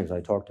some of the things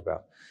I talked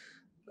about.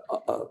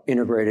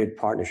 Integrated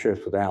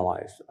partnerships with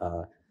allies,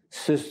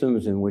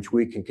 systems in which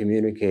we can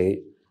communicate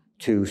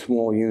to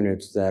small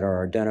units that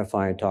are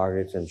identifying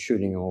targets and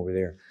shooting them over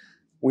there.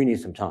 We need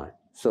some time.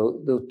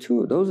 So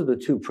those are the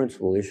two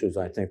principal issues,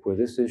 I think, where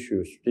this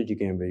issue of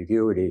strategic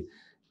ambiguity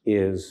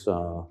is,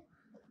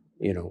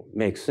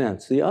 makes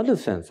sense. The other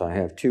sense I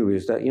have, too,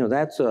 is that,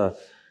 that's a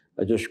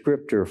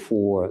descriptor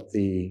for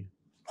the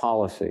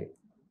policy.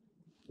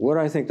 What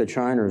I think that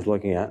China is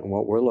looking at and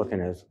what we're looking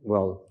at is,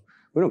 well,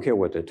 we don't care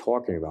what they're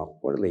talking about.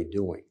 What are they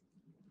doing?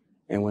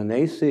 And when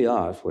they see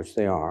us, which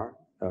they are,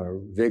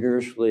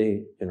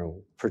 vigorously,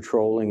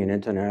 patrolling in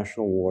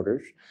international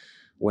waters,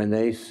 when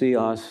they see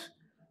us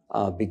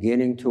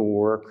beginning to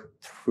work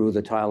through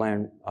the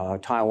Taiwan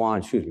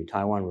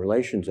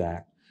Relations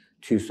Act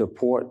to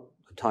support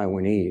the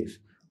Taiwanese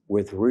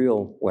with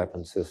real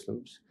weapon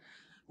systems.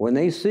 When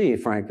they see,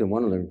 frankly,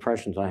 one of the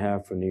impressions I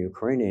have from the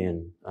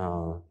Ukrainian,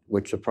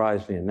 which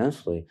surprised me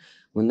immensely,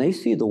 when they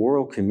see the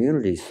world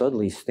community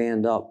suddenly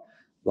stand up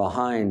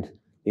behind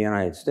the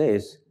United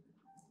States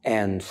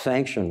and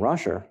sanction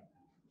Russia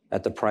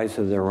at the price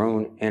of their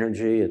own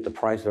energy, at the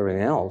price of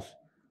everything else,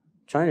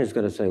 China's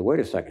going to say, wait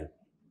a second,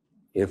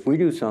 if we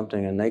do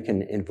something and they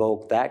can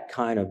invoke that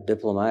kind of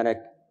diplomatic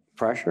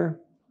pressure,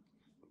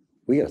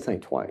 we got to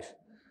think twice.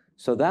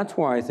 So that's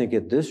why I think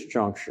at this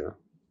juncture,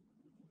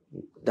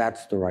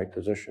 that's the right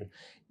position.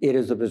 It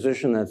is a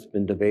position that's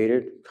been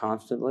debated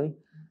constantly.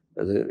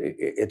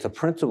 It's a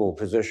principled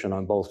position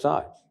on both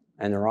sides,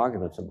 and there are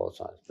arguments on both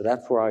sides. But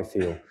that's where I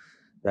feel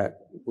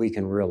that we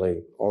can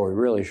really, or we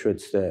really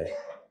should stay.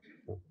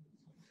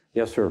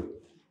 Yes, sir.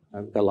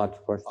 I've got lots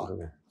of questions in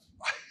there.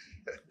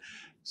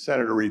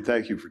 Senator Reid,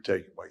 thank you for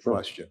taking my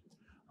question.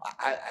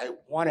 I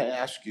want to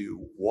ask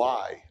you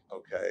why,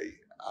 okay,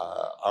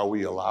 are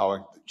we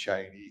allowing the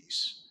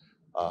Chinese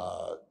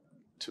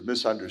to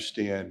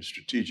misunderstand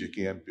strategic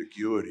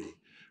ambiguity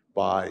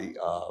by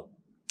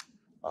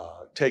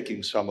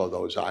taking some of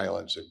those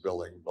islands and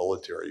building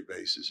military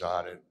bases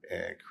on it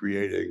and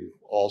creating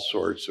all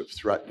sorts of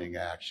threatening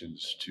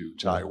actions to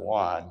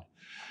Taiwan,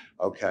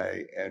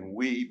 okay? And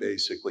we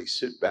basically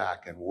sit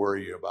back and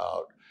worry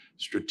about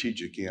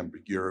strategic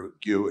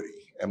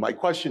ambiguity. And my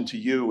question to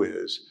you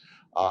is,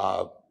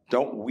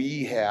 don't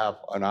we have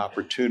an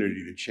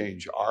opportunity to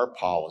change our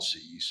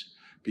policies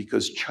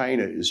because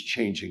China is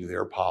changing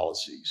their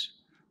policies?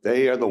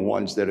 They are the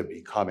ones that are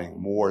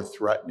becoming more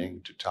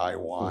threatening to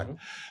Taiwan. Mm-hmm.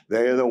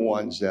 They are the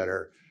ones that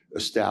are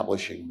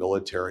establishing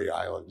military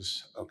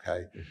islands,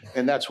 okay? Mm-hmm.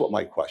 And that's what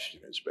my question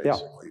is,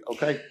 basically,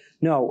 okay?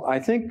 No, I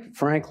think,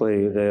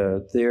 frankly,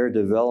 their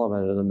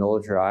development of the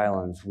military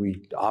islands,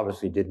 we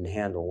obviously didn't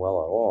handle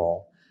well at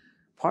all.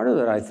 Part of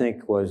it, I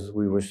think, was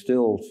we were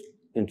still,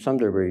 in some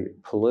degree,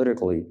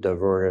 politically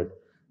diverted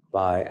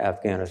by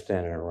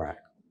Afghanistan and Iraq.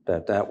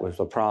 That was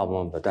a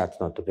problem, but that's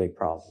not the big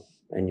problem.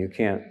 And you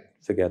can't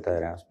forget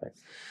that aspect.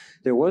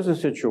 There was a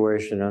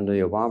situation under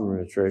the Obama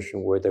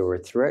administration where they were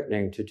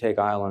threatening to take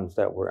islands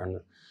that were, and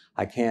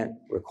I can't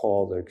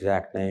recall the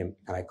exact name,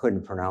 and I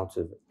couldn't pronounce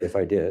it if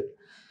I did,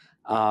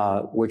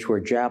 which were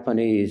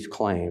Japanese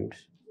claimed,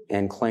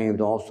 and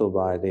claimed also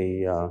by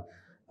the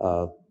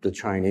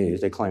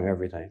Chinese. They claim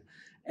everything.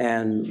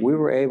 And we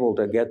were able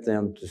to get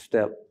them to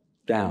step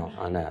down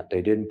on that.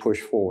 They didn't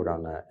push forward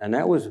on that. And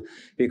that was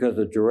because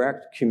of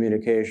direct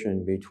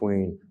communication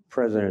between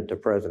president to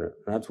president.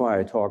 And that's why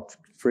I talked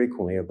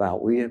frequently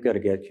about we have got to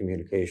get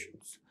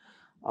communications.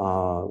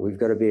 We've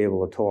got to be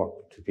able to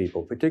talk to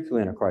people,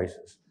 particularly in a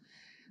crisis.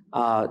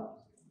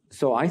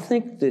 So I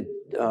think that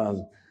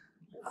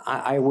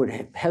I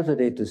would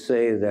hesitate to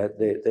say that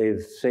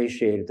they've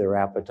satiated their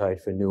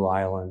appetite for new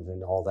islands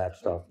and all that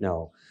stuff.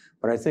 No.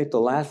 But I think the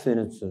last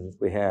instance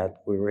we had,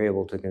 we were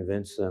able to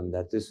convince them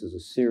that this is a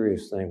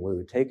serious thing. We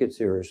would take it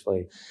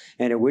seriously.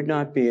 And it would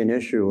not be an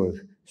issue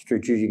of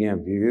strategic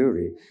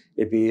ambiguity.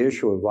 It'd be an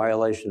issue of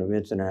violation of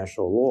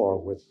international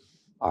law with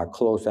our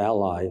close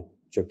ally,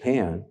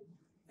 Japan,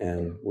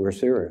 and we're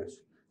serious.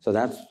 So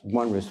that's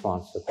one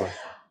response to the question.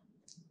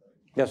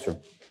 Yes, sir.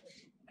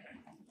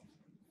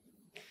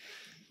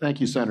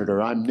 Thank you,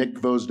 Senator. I'm Nick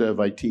Gvozdev.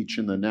 I teach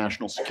in the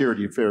National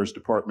Security Affairs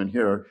Department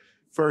here.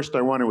 First,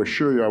 I want to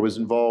assure you I was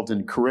involved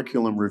in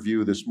curriculum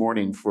review this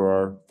morning for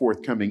our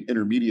forthcoming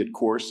intermediate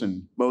course,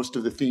 and most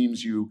of the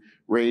themes you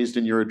raised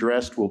in your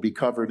address will be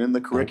covered in the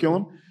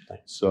curriculum.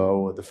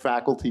 So the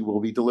faculty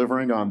will be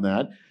delivering on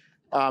that.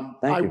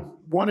 I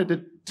wanted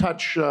to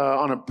touch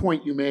on a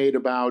point you made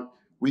about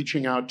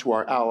reaching out to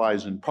our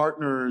allies and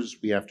partners.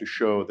 We have to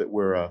show that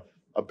we're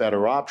a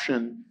better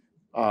option.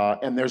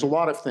 And there's a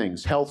lot of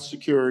things: health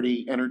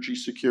security, energy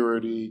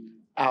security,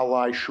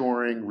 ally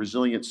shoring,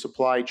 resilient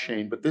supply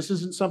chain. But this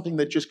isn't something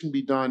that just can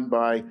be done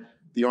by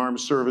the armed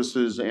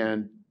services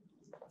and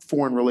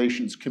foreign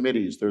relations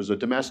committees. There's a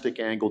domestic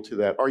angle to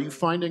that. Are you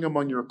finding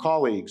among your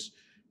colleagues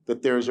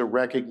that there's a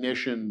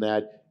recognition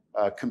that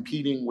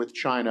competing with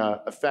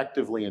China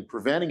effectively and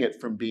preventing it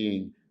from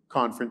being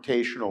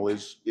confrontational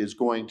is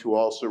going to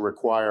also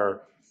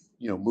require,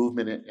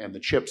 movement? And the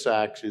CHIPS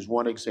Act is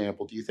one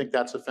example. Do you think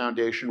that's a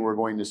foundation we're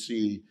going to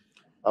see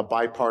a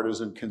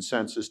bipartisan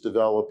consensus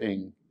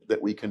developing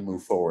that we can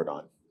move forward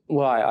on?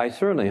 Well, I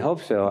certainly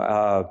hope so.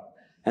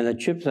 And the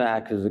CHIPS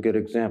Act is a good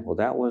example.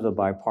 That was a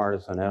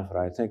bipartisan effort.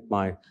 I think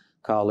my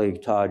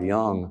colleague Todd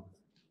Young,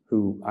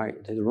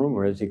 the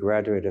rumor is he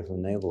graduated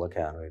from the Naval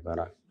Academy,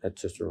 but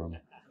that's just a rumor.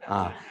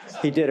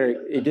 He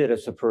did a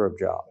superb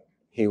job.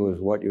 He was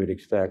what you would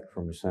expect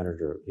from a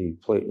senator. He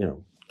played,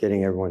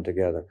 getting everyone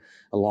together,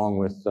 along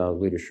with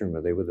Leader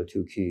Schumer. They were the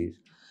two keys.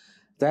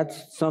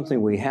 That's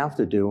something we have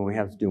to do, and we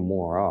have to do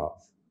more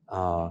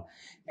of.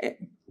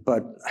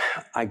 But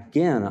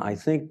again, I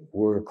think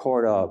we're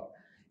caught up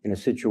in a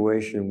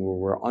situation where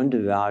we're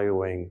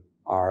undervaluing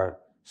our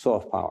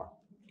soft power,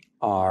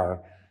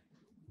 our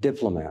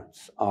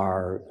diplomats,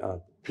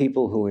 our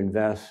people who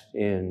invest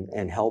in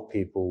and help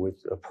people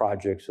with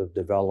projects of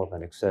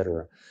development, et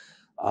cetera.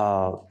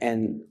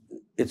 And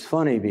it's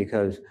funny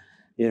because,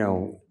 you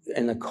know,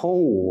 in the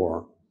Cold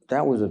War,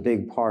 that was a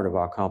big part of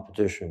our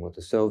competition with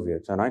the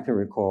Soviets. And I can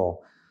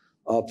recall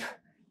up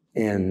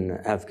in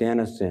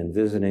Afghanistan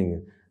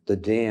visiting the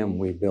dam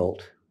we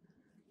built,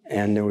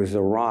 and there was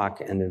a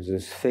rock, and there was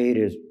this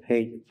faded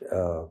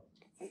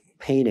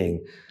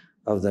painting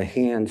of the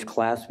hands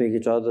clasping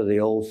each other, the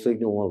old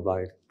signal of,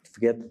 I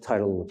forget the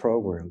title of the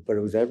program, but it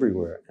was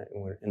everywhere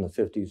in the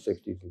 50s,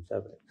 60s, and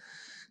 70s.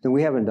 Then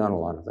we haven't done a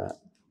lot of that.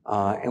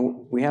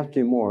 And we have to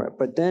do more.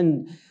 But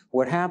then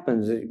what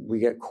happens is we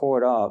get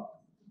caught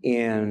up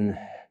in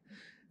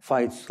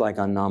fights like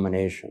on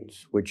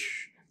nominations,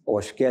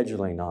 or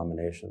scheduling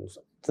nominations,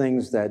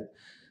 things that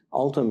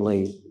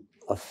ultimately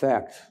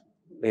affect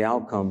the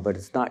outcome, but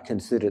it's not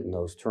considered in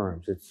those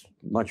terms. It's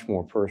much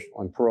more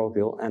personal and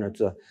parochial, and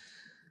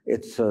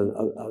it's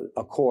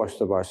a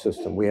cost of our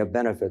system. We have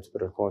benefits,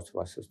 but a cost of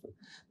our system.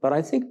 But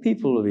I think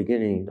people are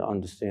beginning to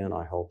understand,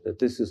 I hope, that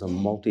this is a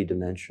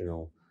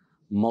multidimensional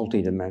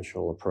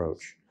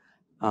approach.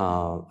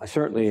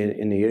 Certainly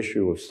in the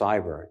issue of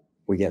cyber,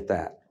 we get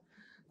that.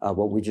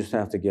 But we just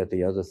have to get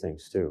the other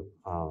things too.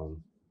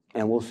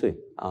 And we'll see.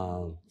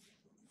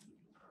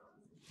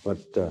 But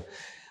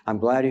I'm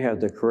glad you have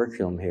the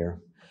curriculum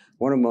here.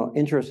 One of the more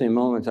interesting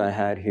moments I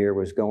had here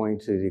was going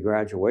to the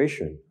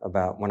graduation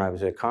when I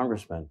was a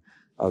congressman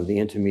of the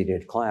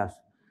intermediate class.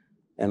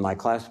 And my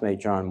classmate,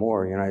 John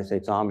Moore, United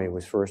States Army,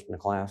 was first in the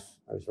class.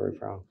 I was very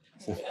proud.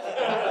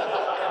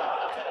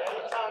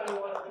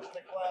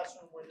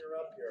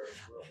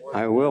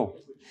 I will.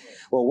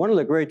 Well, one of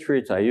the great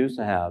treats I used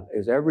to have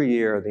is every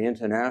year the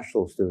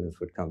international students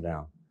would come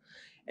down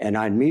and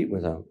I'd meet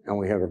with them and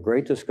we'd have a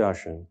great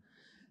discussion.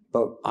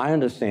 But I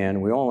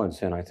understand, we all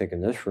understand, I think in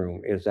this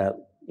room, is that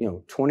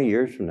 20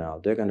 years from now,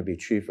 they're going to be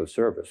chief of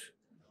service.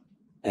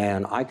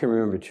 And I can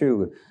remember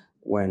too,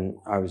 when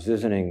I was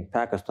visiting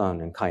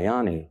Pakistan and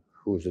Kayani,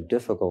 who was a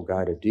difficult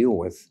guy to deal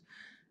with,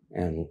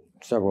 and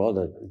several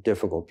other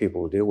difficult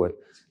people to deal with,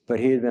 but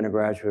he had been a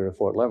graduate of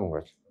Fort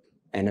Leavenworth.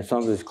 And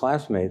some of his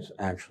classmates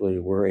actually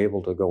were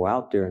able to go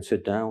out there and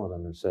sit down with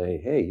him and say,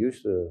 hey, you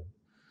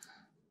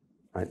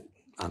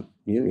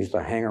used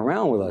to hang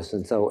around with us.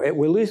 And so at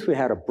least we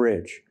had a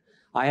bridge.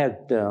 I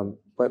had,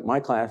 but my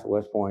class at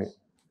West Point,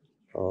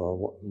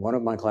 one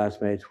of my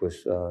classmates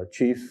was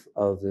chief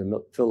of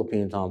the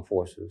Philippines Armed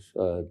Forces,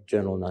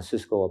 General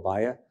Narcisco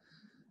Abaya,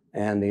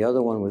 and the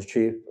other one was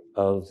chief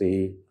of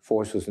the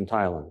forces in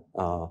Thailand.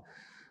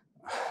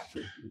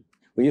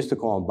 We used to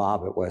call him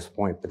Bob at West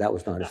Point, but that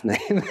was not his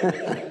name.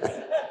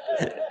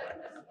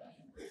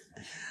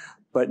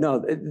 But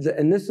no,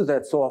 and this is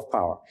that soft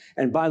power.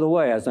 And by the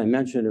way, as I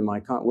mentioned in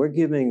my we're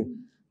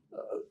giving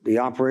the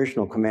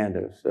operational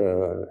commanders,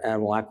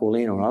 Admiral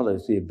Aquilino and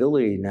others, the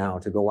ability now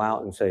to go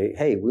out and say,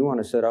 hey, we want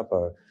to set up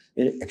an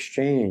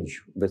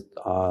exchange with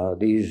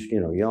these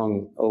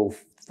young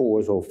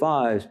 04s,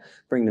 05s,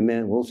 bring them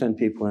in, we'll send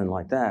people in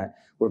like that,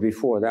 where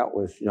before that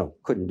was,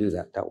 couldn't do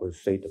that. That was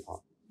State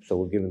Department. So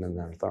we're giving them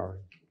that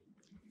authority.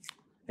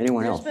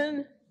 Anyone else?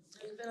 There's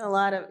been a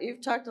lot of,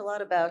 you've talked a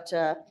lot about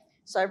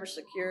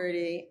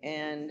cybersecurity,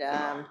 and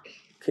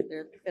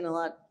there's been a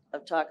lot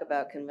of talk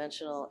about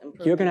conventional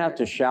improvement. You're going to have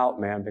to shout,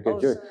 man,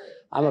 because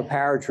I'm a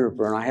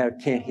paratrooper and I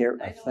can't hear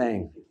a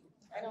thing.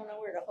 I don't know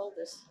where to hold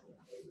this.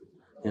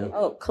 Yeah.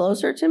 Oh,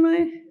 closer to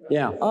my?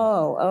 Yeah.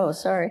 Oh,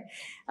 sorry.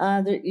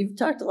 You've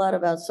talked a lot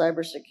about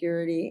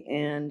cybersecurity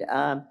and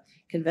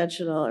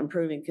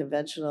improving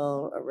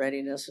conventional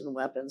readiness and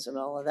weapons and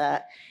all of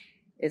that.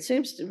 It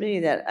seems to me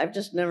that I've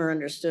just never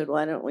understood,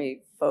 why don't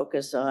we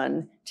focus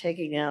on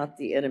taking out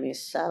the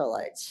enemy's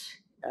satellites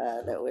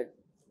that would,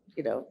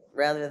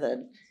 rather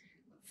than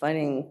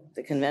fighting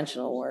the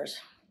conventional wars?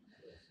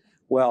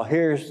 Well,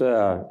 here's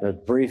a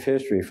brief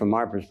history from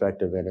my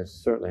perspective, and it's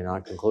certainly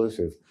not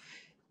conclusive.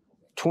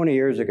 20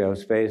 years ago,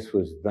 space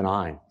was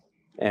benign,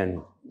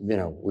 and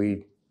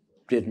we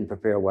didn't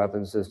prepare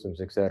weapon systems,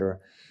 et cetera.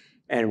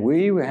 And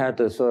we had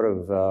the sort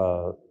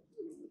of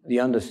the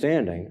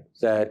understanding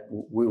that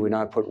we would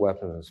not put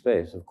weapons in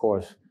space. Of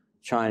course,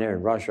 China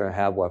and Russia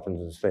have weapons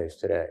in space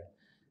today.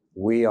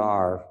 We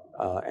are,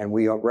 and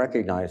we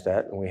recognize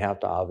that, and we have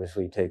to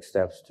obviously take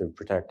steps to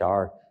protect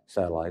our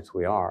satellites.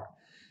 We are.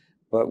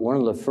 But one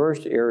of the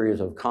first areas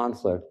of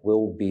conflict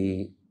will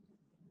be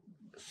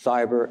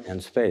cyber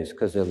and space,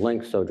 because they're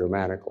linked so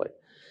dramatically.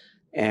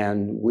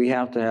 And we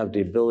have to have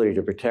the ability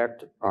to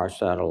protect our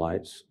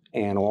satellites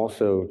and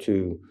also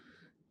to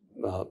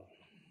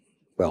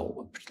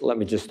let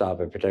me just stop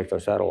and protect our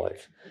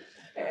satellites.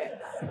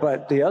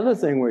 But the other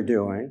thing we're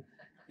doing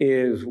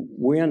is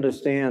we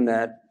understand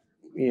that,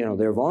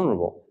 they're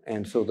vulnerable.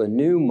 And so the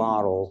new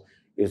model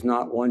is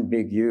not one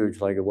big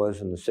huge like it was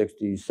in the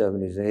 60s,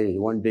 70s, and 80s,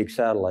 one big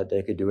satellite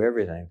that could do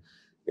everything.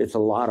 It's a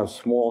lot of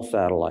small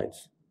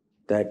satellites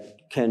that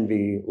can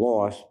be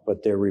lost,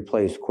 but they're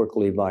replaced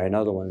quickly by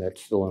another one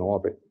that's still in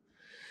orbit.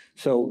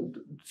 So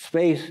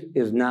space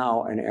is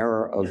now an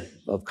era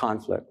of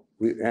conflict.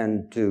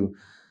 And to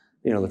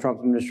the Trump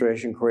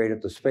administration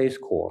created the Space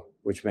Corps,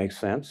 which makes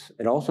sense.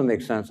 It also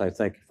makes sense, I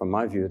think, from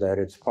my view, that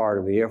it's part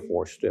of the Air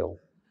Force still.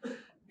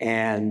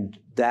 And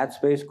that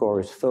Space Corps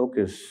is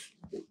focused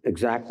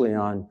exactly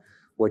on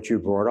what you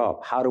brought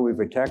up. How do we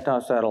protect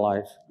our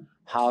satellites?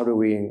 How do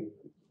we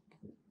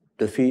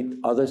defeat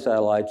other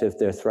satellites if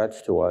they're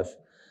threats to us?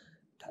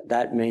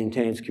 That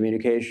maintains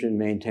communication,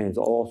 maintains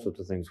all sorts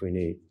of things we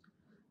need.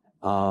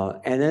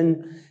 And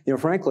then,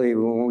 frankly,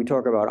 when we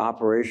talk about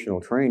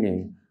operational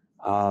training,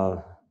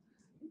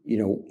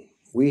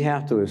 we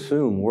have to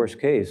assume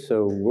worst case.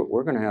 So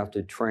we're going to have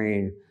to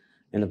train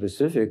in the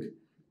Pacific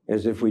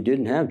as if we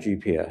didn't have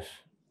GPS,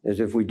 as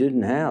if we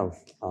didn't have,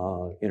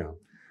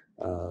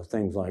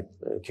 things like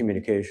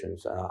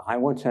communications. I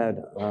once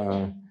had,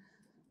 I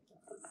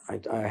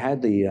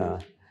had the,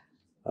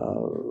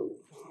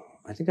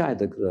 I think I had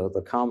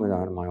the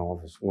commandant in my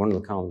office, one of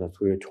the commandants,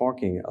 we were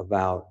talking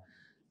about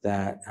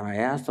that, and I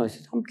asked him, I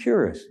said, I'm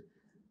curious,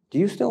 do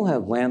you still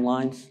have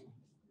landlines?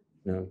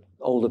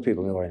 Older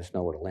people in the audience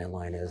know what a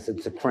landline is.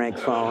 It's a crank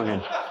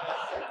phone.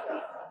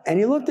 And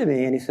he looked at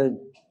me and he said,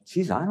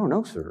 geez, I don't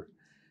know, sir.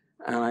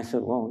 And I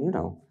said, well,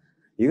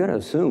 you got to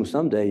assume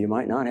someday you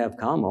might not have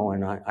commo,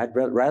 and I'd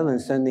rather than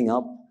sending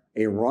up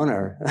a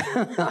runner,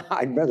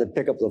 I'd rather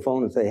pick up the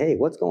phone and say, hey,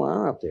 what's going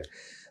on up there?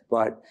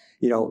 But,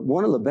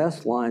 one of the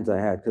best lines I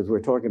had, because we're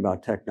talking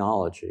about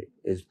technology,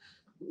 is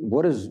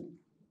what does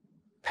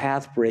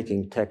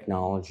path-breaking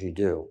technology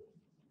do?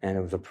 And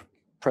it was a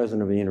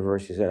president of the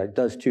university said, it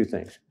does two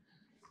things.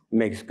 It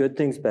makes good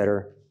things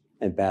better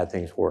and bad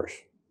things worse.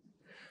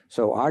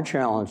 So our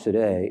challenge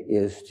today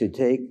is to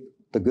take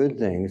the good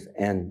things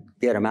and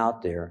get them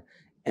out there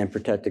and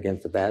protect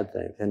against the bad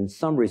things. And in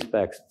some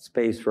respects,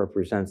 space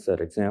represents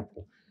that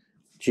example.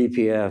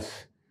 GPS,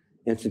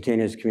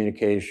 instantaneous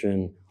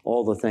communication,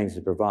 all the things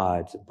it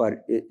provides,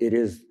 but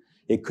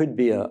it could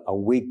be a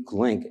weak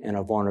link and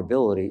a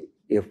vulnerability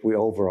if we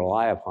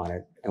over-rely upon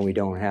it and we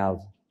don't have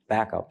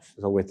backups.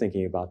 So we're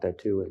thinking about that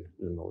too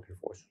in the military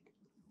force.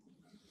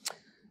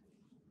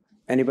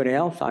 Anybody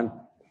else?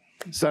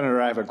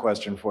 Senator, I have a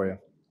question for you.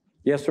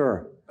 Yes,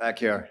 sir. Back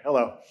here.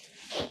 Hello.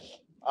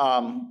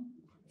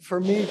 For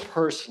me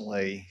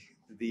personally,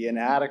 the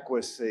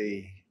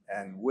inadequacy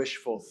and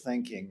wishful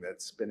thinking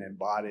that's been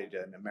embodied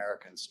in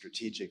American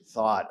strategic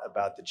thought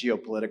about the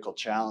geopolitical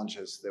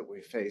challenges that we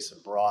face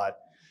abroad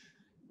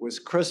was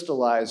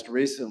crystallized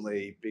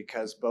recently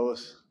because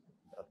both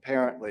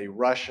apparently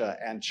Russia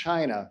and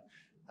China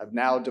have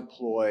now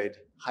deployed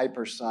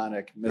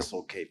hypersonic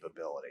missile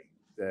capability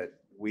that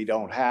we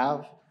don't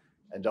have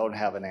and don't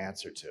have an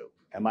answer to.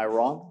 Am I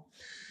wrong?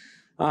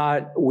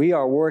 We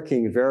are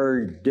working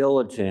very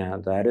diligently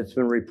on that. It's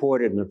been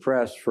reported in the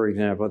press, for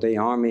example, the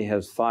Army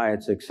has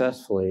fired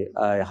successfully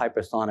a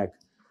hypersonic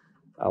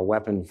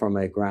weapon from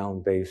a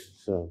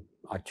ground-based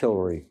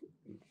artillery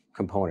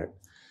component.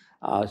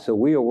 So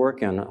we are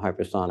working on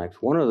hypersonics.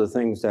 One of the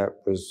things that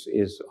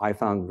I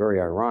found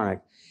very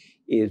ironic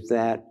is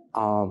that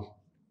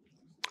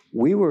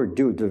we were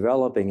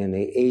developing in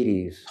the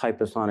 80s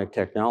hypersonic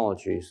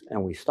technologies,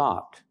 and we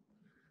stopped.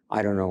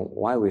 I don't know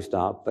why we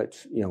stopped,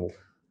 but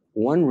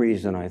one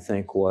reason I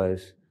think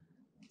was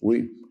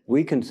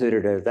we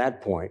considered at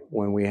that point,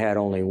 when we had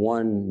only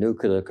one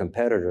nuclear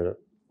competitor,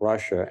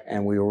 Russia,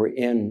 and we were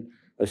in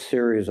a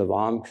series of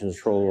arms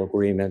control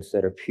agreements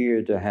that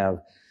appeared to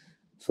have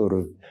sort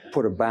of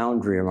put a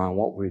boundary around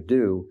what we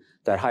do,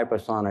 that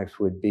hypersonics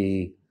would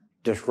be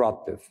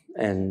disruptive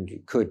and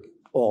could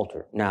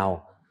alter.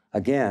 Now,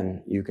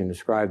 again, you can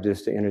describe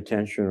this to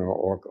inattention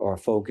or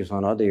focus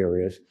on other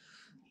areas.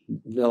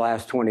 The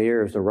last 20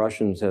 years, the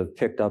Russians have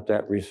picked up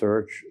that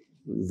research.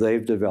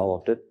 They've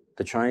developed it.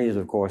 The Chinese,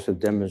 of course, have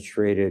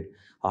demonstrated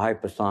a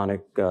hypersonic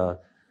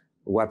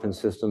weapon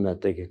system that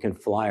they can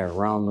fly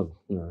around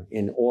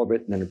in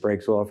orbit, and then it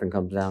breaks off and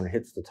comes down and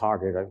hits the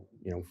target,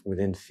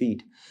 within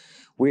feet.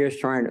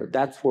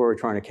 That's where we're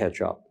trying to catch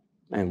up,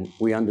 and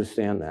we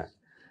understand that.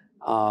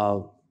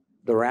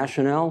 The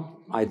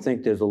rationale, I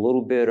think there's a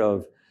little bit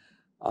of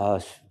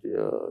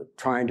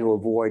trying to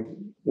avoid,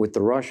 with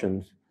the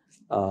Russians,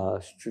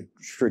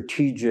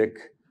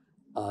 strategic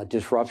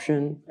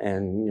disruption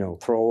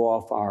and throw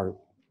off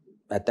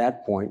at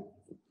that point,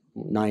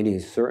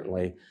 90s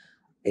certainly,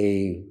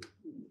 a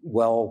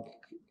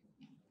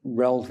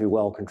relatively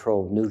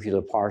well-controlled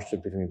nuclear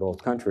partnership between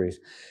both countries.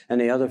 And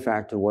the other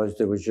factor was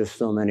there was just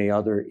so many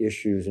other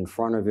issues in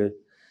front of it.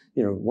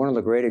 One of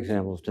the great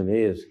examples to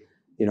me is,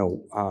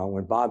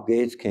 when Bob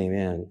Gates came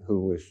in,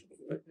 who was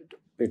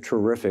a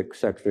terrific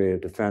Secretary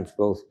of Defense,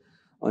 both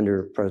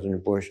under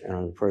President Bush and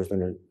under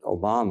President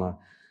Obama,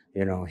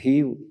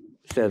 he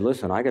said,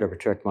 listen, I got to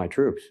protect my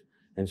troops.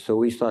 And so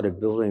we started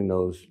building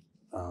those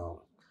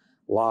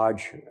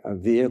large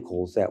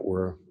vehicles that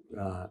were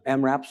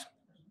MRAPs.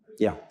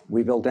 Yeah,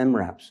 we built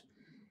MRAPs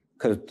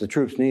because the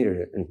troops needed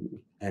it.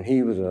 And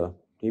he was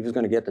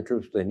going to get the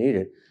troops they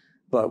needed.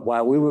 But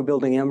while we were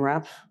building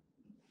MRAPs,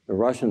 the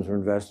Russians were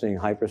investing in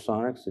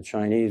hypersonics, the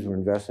Chinese were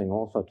investing in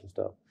all sorts of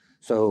stuff.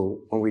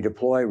 So when we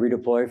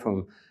redeploy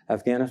from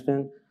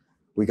Afghanistan,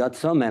 We got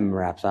some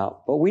MRAPs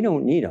out, but we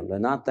don't need them. They're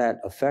not that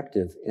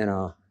effective in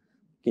a,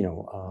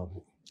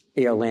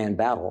 air-land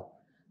battle.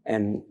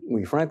 And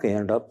we frankly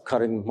ended up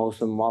cutting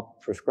most of them up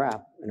for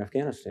scrap in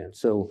Afghanistan.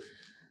 So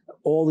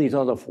all these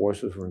other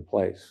forces were in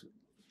place.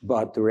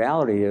 But the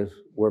reality is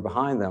we're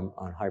behind them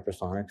on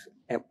hypersonics,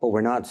 but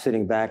we're not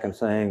sitting back and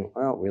saying,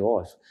 well, we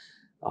lost.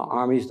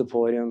 Army's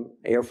deployed them.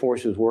 Air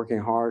Force is working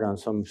hard on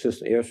some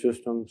air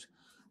systems.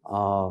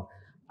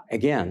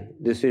 Again,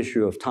 this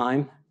issue of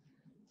time,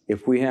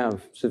 if we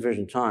have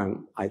sufficient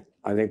time, I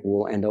think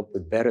we'll end up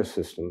with better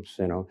systems.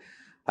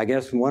 I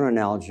guess one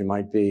analogy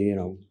might be,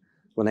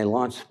 when they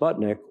launched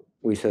Sputnik,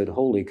 we said,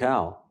 holy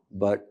cow.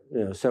 But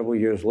several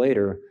years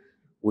later,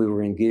 we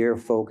were in gear,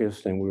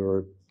 focused, and we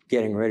were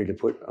getting ready to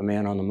put a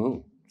man on the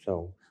moon.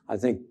 So I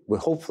think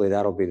hopefully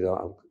that'll be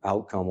the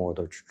outcome or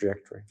the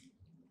trajectory.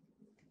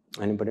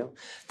 Anybody else?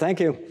 Thank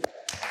you.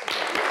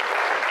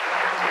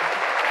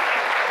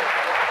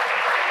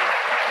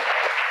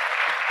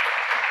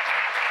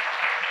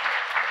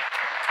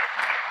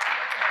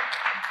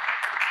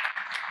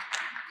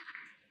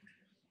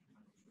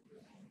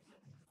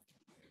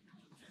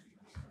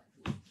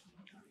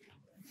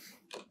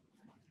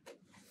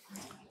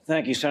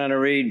 Thank you, Senator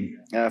Reid,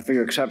 for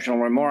your exceptional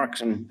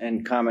remarks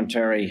and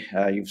commentary.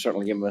 You've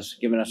certainly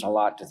given us a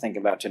lot to think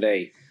about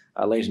today.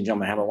 Ladies and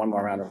gentlemen, have one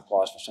more round of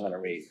applause for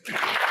Senator Reid.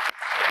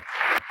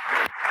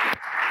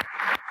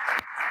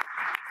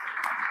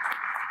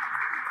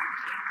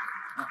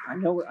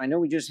 I know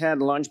we just had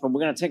lunch, but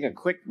we're going to take a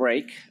quick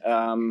break.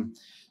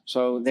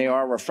 So there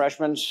are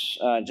refreshments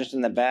just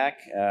in the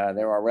back.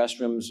 There are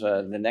restrooms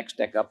the next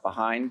deck up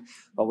behind.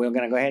 But we're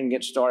going to go ahead and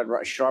get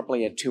started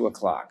sharply at 2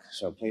 o'clock.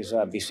 So please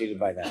be seated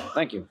by then.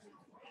 Thank you.